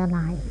in your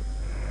life,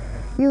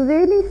 you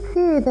really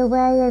see the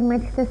way in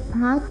which this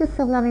practice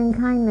of loving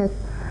kindness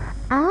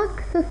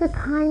acts as a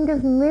kind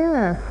of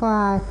mirror for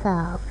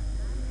ourselves,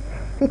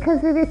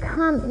 because we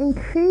become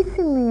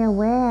increasingly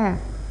aware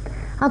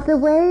of the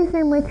ways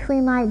in which we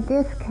might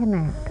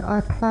disconnect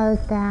or close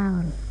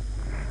down.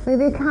 We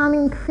become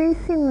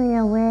increasingly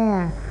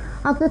aware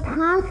of the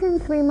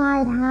patterns we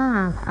might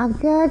have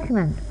of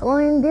judgment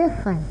or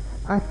indifference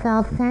or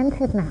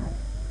self-centeredness.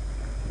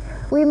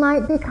 We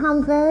might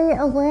become very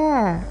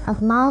aware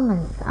of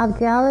moments of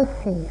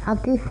jealousy,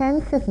 of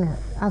defensiveness,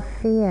 of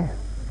fear.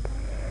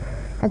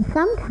 And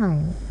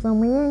sometimes when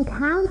we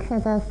encounter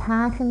those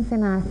patterns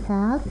in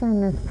ourselves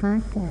and in this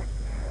practice,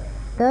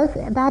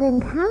 that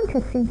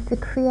encounter seems to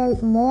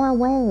create more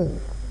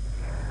waves.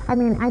 I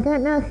mean, I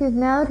don't know if you've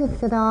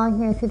noticed at all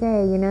here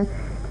today,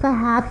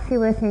 perhaps you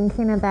were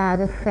thinking about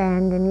a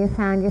friend and you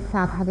found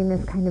yourself having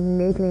this kind of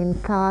niggling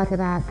thought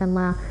about them.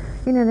 Well,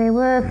 they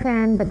were a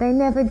friend, but they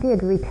never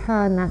did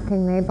return that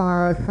thing they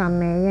borrowed from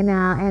me, and,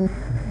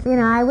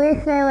 I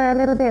wish they were a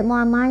little bit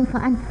more mindful.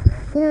 And,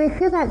 we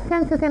feel that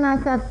sense within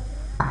ourselves,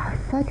 oh,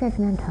 so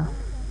judgmental.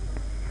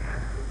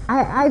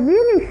 I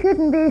really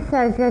shouldn't be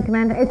so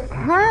judgmental. It's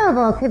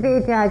terrible to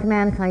be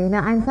judgmental,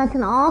 I'm such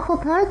an awful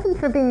person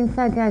for being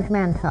so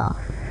judgmental.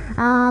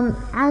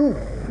 And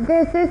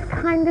there's this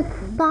kind of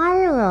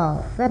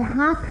spiral that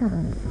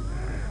happens.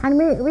 And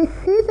we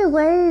see the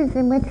ways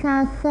in which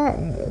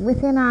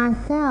within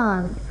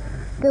ourselves,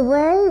 the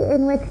way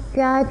in which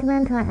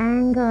judgment or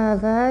anger or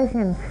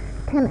aversion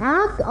can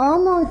act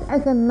almost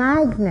as a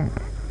magnet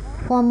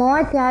for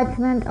more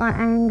judgment or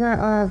anger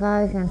or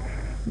aversion.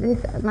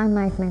 This, I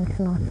might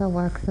mention, also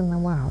works in the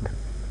world.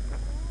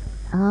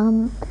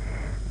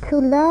 To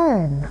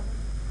learn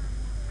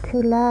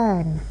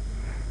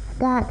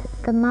that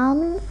the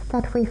moments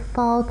that we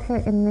falter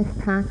in this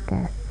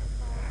practice,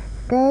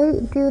 they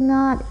do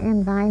not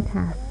invite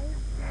us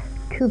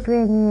to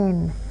bring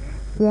in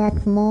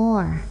yet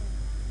more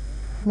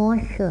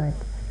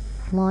shoulds,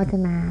 more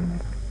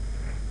demands.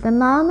 The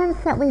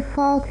moments that we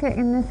falter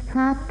in this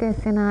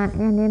practice in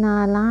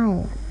our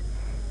lives,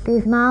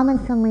 these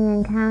moments when we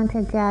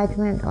encounter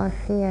judgment or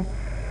fear,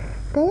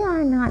 they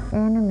are not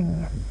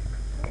enemies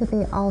to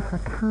be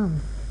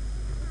overcome.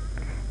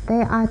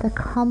 They are the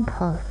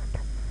compost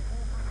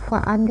for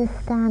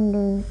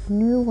understanding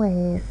new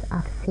ways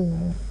of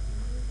seeing.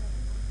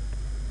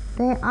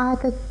 They are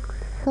the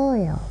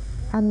soil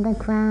and the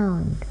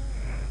ground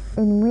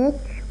in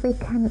which we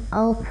can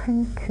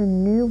open to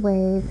new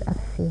ways of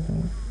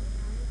seeing.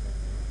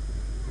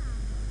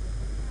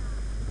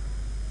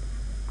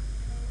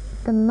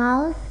 The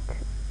most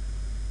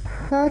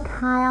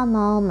fertile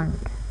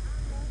moment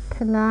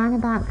to learn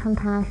about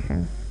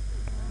compassion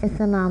is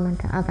the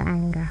moment of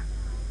anger.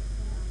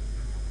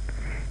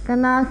 The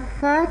most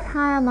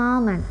fertile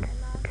moment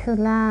to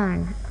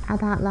learn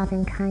about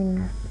loving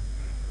kindness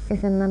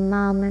is in the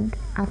moment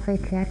of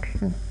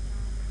rejection.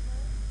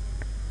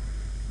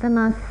 The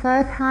most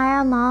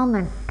fertile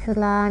moment to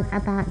learn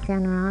about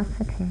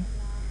generosity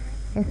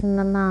is in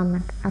the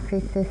moment of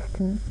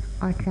resistance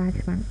or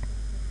judgment.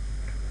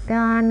 There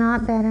are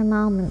not better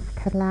moments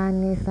to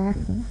learn these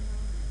lessons.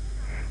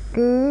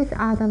 These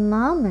are the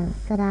moments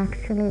that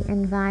actually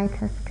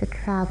invite us to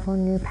travel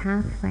new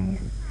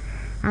pathways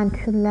and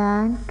to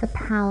learn the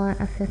power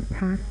of this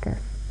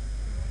practice.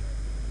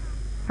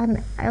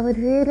 And I would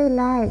really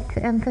like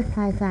to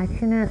emphasize that,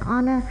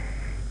 on an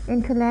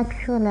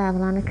intellectual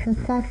level, on a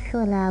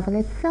conceptual level,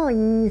 it's so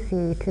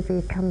easy to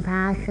be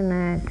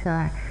compassionate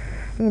or,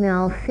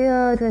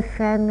 filled with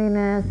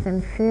friendliness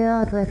and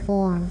filled with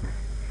warmth.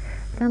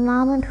 The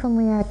moment when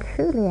we are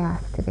truly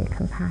asked to be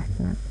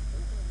compassionate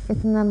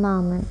is in the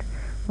moment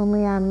when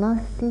we are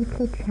most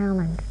deeply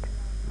challenged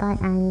by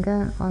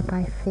anger or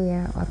by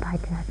fear or by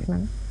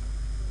judgment.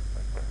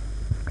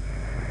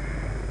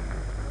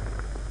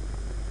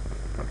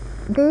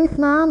 These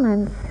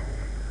moments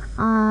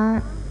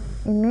are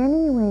in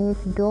many ways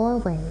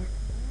doorways.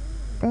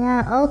 They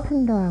are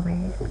open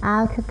doorways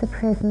out of the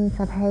prisons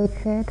of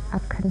hatred,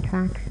 of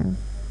contraction.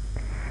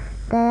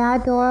 They are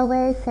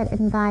doorways that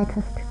invite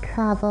us to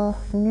travel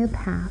new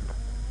paths.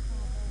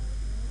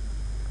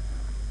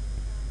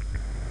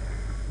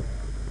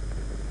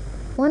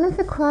 One of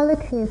the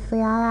qualities we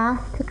are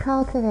asked to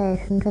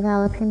cultivate in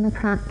developing the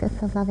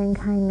practice of loving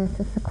kindness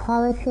is the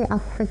quality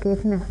of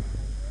forgiveness.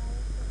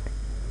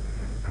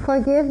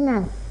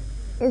 Forgiveness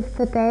is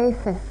the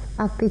basis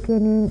of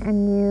beginning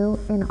anew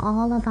in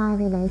all of our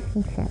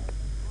relationships.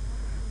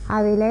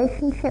 Our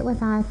relationship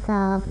with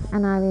ourselves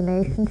and our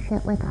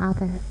relationship with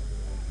others.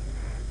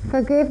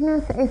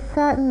 Forgiveness is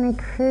certainly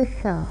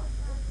crucial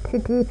to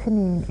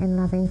deepening in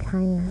loving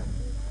kindness.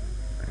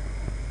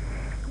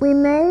 We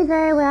may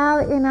very well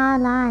in our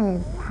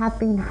lives have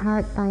been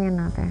hurt by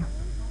another,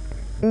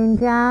 been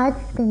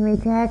judged, been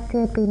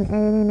rejected, been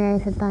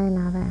alienated by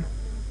another.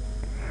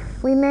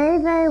 We may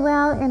very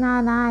well in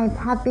our lives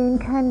have been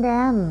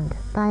condemned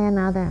by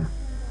another,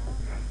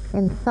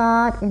 in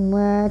thought, in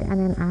word, and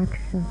in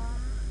action.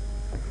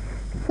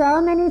 so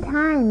many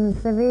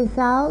times the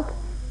result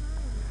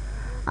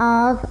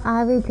of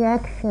our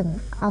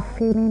rejection, of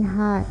feeling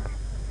hurt,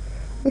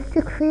 is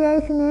to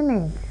create an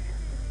image.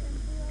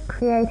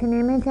 Create an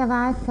image of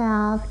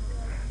ourselves,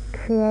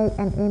 create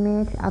an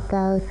image of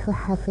those who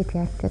have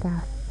rejected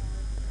us.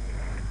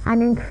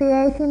 And in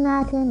creating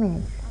that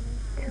image,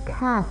 to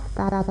cast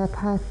that other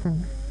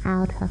person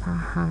out of our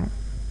heart.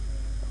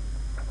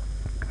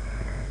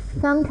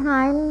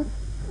 Sometimes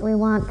we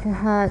want to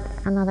hurt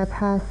another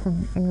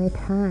person in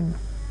return.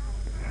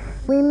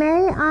 We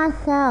may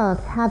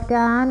ourselves have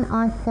done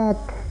or said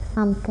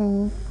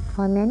something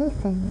or many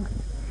things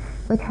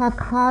which have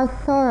caused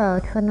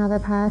sorrow to another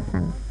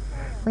person.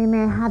 We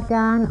may have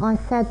done or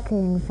said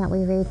things that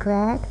we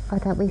regret or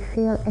that we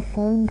feel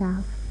ashamed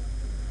of.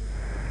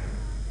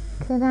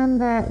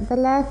 Remember the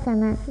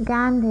lesson that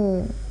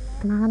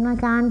Mahatma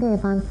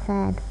Gandhi once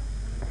said,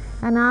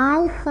 "An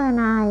eye for an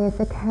eye is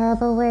a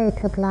terrible way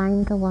to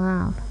blind the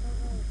world."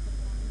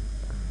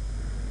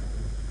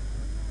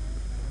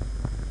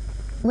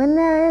 When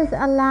there is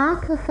a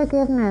lack of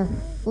forgiveness,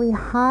 we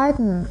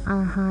harden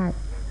our hearts.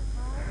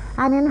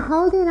 And in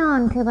holding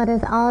on to what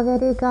has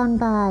already gone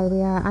by,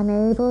 we are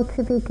unable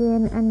to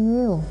begin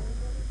anew.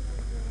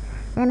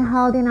 In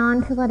holding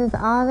on to what has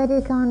already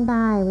gone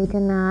by, we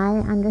deny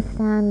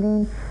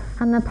understanding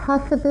and the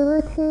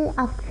possibility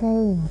of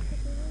change.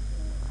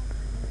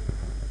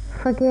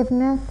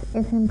 Forgiveness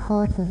is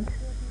important.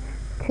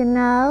 To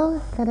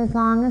know that as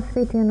long as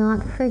we do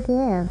not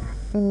forgive,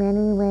 in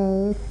many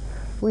ways,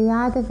 we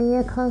are the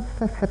vehicles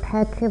for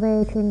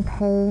perpetuating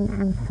pain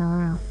and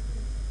sorrow.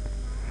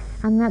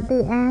 And that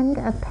the end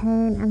of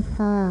pain and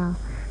sorrow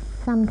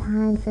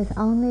sometimes is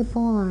only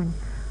born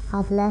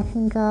of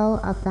letting go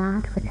of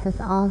that which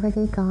has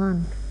already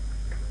gone.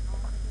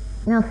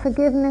 Now,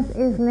 forgiveness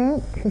is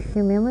linked to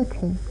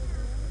humility.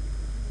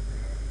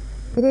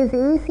 It is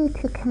easy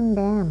to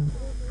condemn,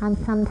 and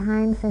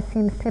sometimes there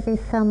seems to be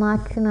so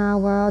much in our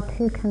world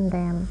to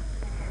condemn.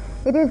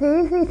 It is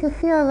easy to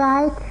feel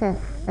righteous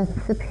and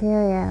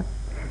superior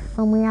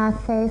when we are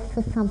faced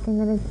with something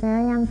that is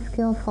very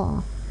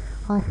unskillful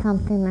or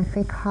something that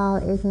we call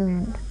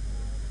ignorant.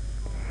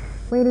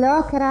 We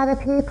look at other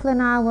people in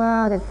our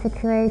world, at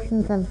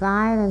situations of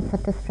violence,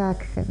 of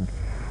destruction,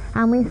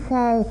 and we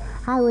say,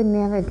 "I would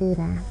never do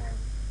that."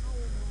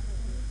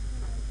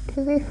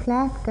 To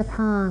reflect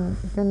upon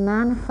the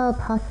manifold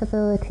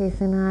possibilities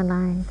in our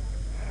lives.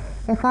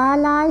 If our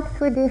lives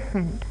were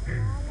different,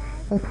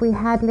 if we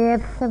had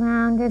lived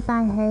surrounded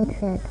by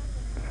hatred,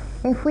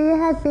 if we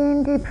had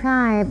been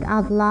deprived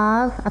of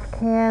love, of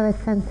care, of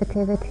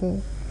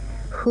sensitivity,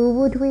 who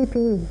would we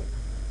be?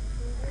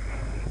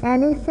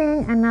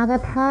 Anything another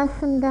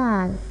person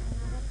does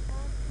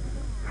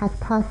has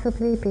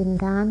possibly been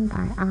done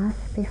by us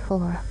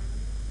before.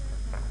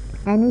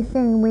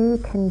 Anything we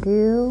can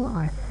do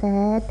or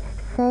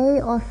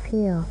say or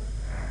feel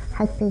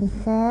has been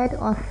said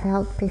or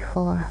felt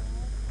before.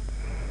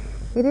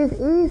 It is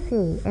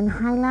easy in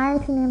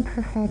highlighting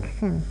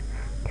imperfection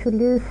to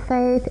lose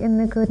faith in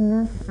the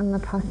goodness and the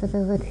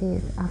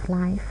possibilities of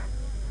life.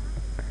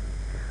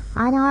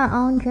 On our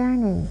own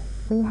journey,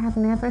 we have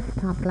never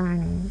stopped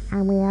learning,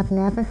 and we have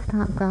never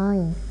stopped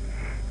growing.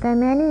 There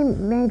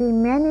may be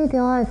many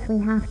doors we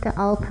have to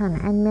open,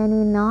 and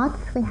many knots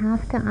we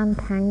have to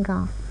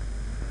untangle.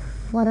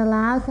 What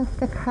allows us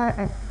to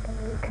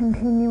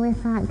continue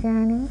with that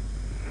journey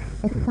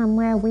is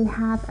somewhere we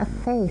have a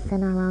faith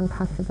in our own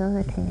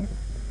possibilities.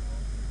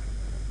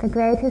 The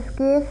greatest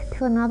gift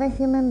to another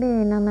human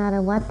being, no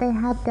matter what they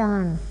have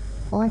done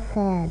or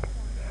said,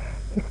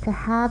 is to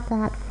have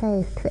that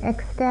faith, to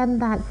extend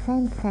that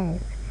same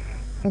faith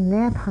in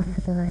their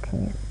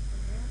possibilities,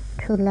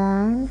 to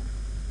learn,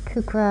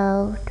 to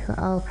grow,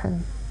 to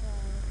open.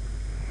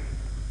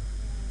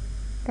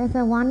 There's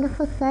a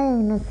wonderful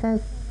saying that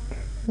says,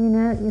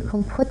 you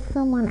can put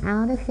someone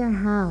out of your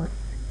house,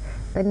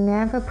 but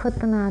never put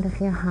them out of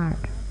your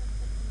heart.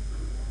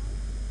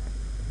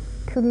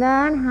 To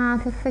learn how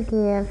to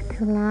forgive,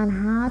 to learn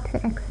how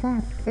to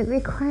accept, it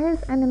requires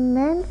an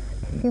immense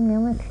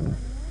humility.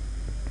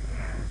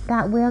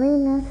 That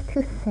willingness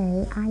to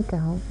say, "I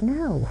don't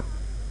know.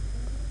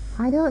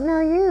 I don't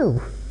know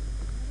you.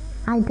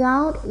 I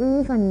don't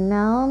even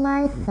know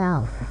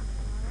myself."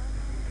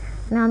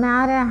 No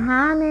matter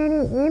how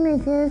many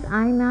images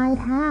I might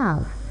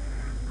have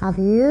of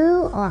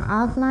you or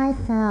of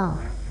myself,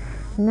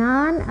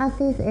 none of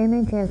these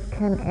images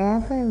can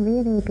ever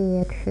really be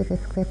a true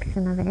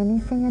description of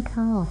anything at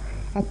all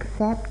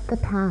except the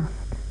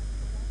past.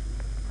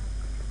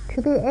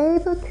 To be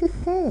able to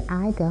say,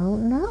 "I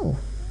don't know.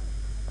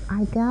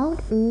 I don't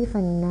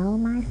even know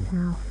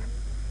myself."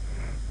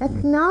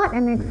 That's not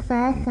an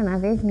expression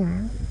of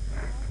ignorance.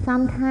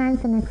 Sometimes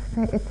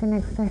it's an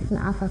expression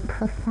of a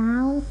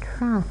profound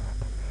trust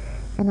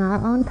in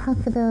our own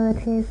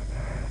possibilities,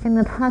 in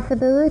the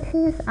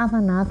possibilities of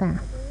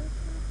another.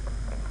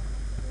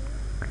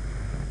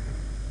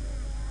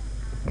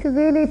 To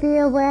really be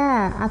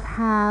aware of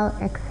how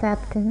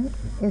acceptance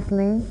is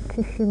linked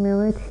to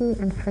humility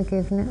and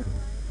forgiveness,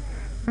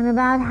 and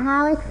about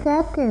how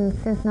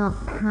acceptance is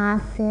not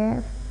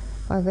passive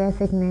or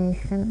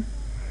resignation,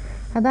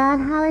 about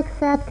how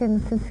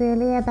acceptance is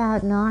really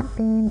about not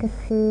being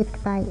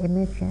deceived by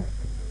images,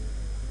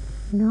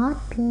 not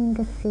being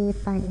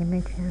deceived by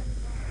images,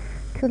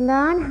 to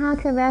learn how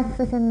to rest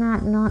within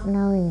that not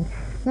knowing,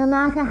 no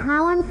matter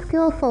how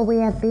unskillful we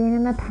have been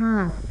in the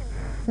past,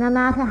 no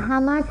matter how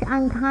much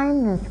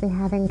unkindness we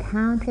have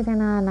encountered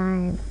in our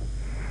lives.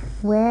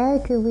 Where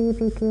do we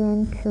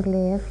begin to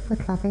live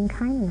with loving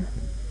kindness?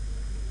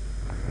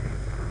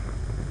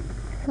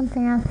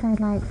 Something else I'd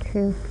like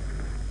to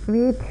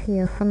read to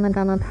you from the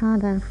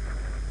Dhammapada.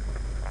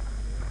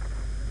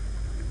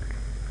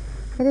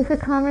 It is a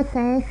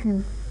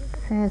conversation. It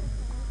says,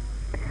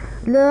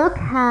 "Look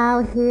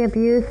how he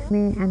abused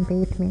me and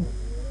beat me.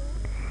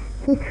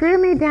 He threw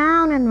me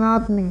down and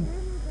robbed me.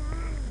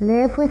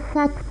 Live with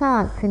such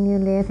thoughts and you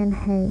live in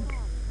hate.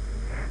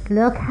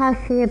 Look how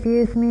she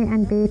abused me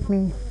and beat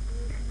me,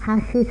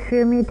 how she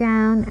threw me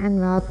down and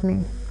robbed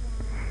me.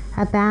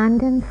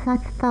 Abandon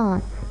such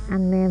thoughts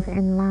and live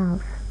in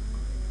love."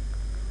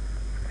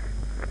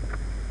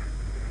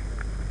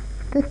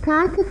 This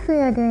practice we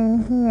are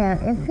doing here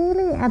is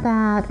really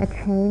about a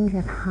change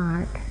of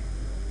heart.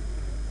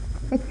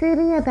 It's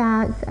really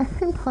about a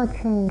simple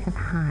change of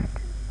heart.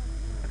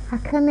 A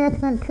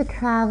commitment to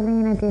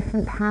traveling a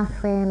different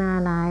pathway in our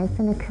lives,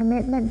 and a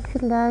commitment to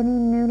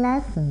learning new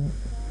lessons.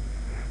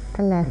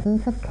 The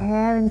lessons of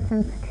care and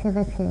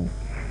sensitivity.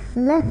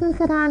 Lessons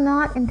that are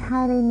not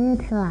entirely new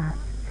to us,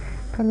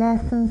 but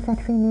lessons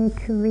that we need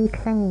to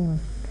reclaim,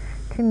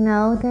 to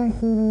know their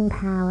healing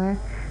power,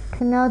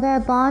 to know their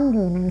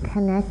bonding and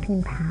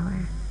connecting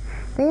power.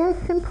 They are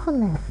simple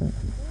lessons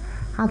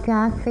of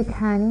just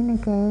returning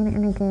again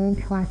and again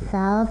to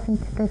ourselves and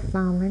to this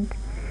moment,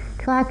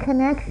 to our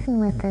connection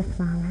with this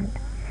moment,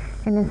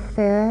 in a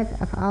spirit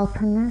of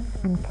openness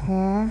and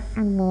care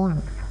and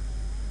warmth.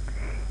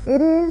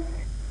 It is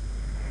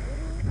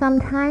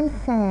sometimes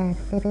said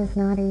it is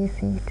not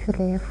easy to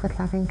live with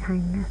loving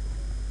kindness.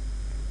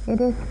 It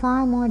is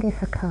far more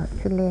difficult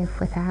to live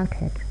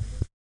without it.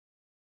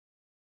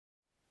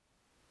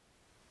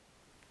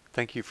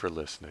 Thank you for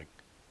listening.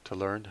 To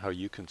learn how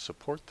you can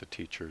support the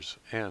teachers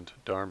and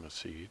Dharma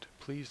Seed,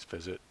 please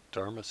visit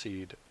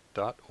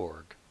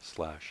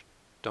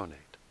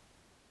dharmaseed.org/donate.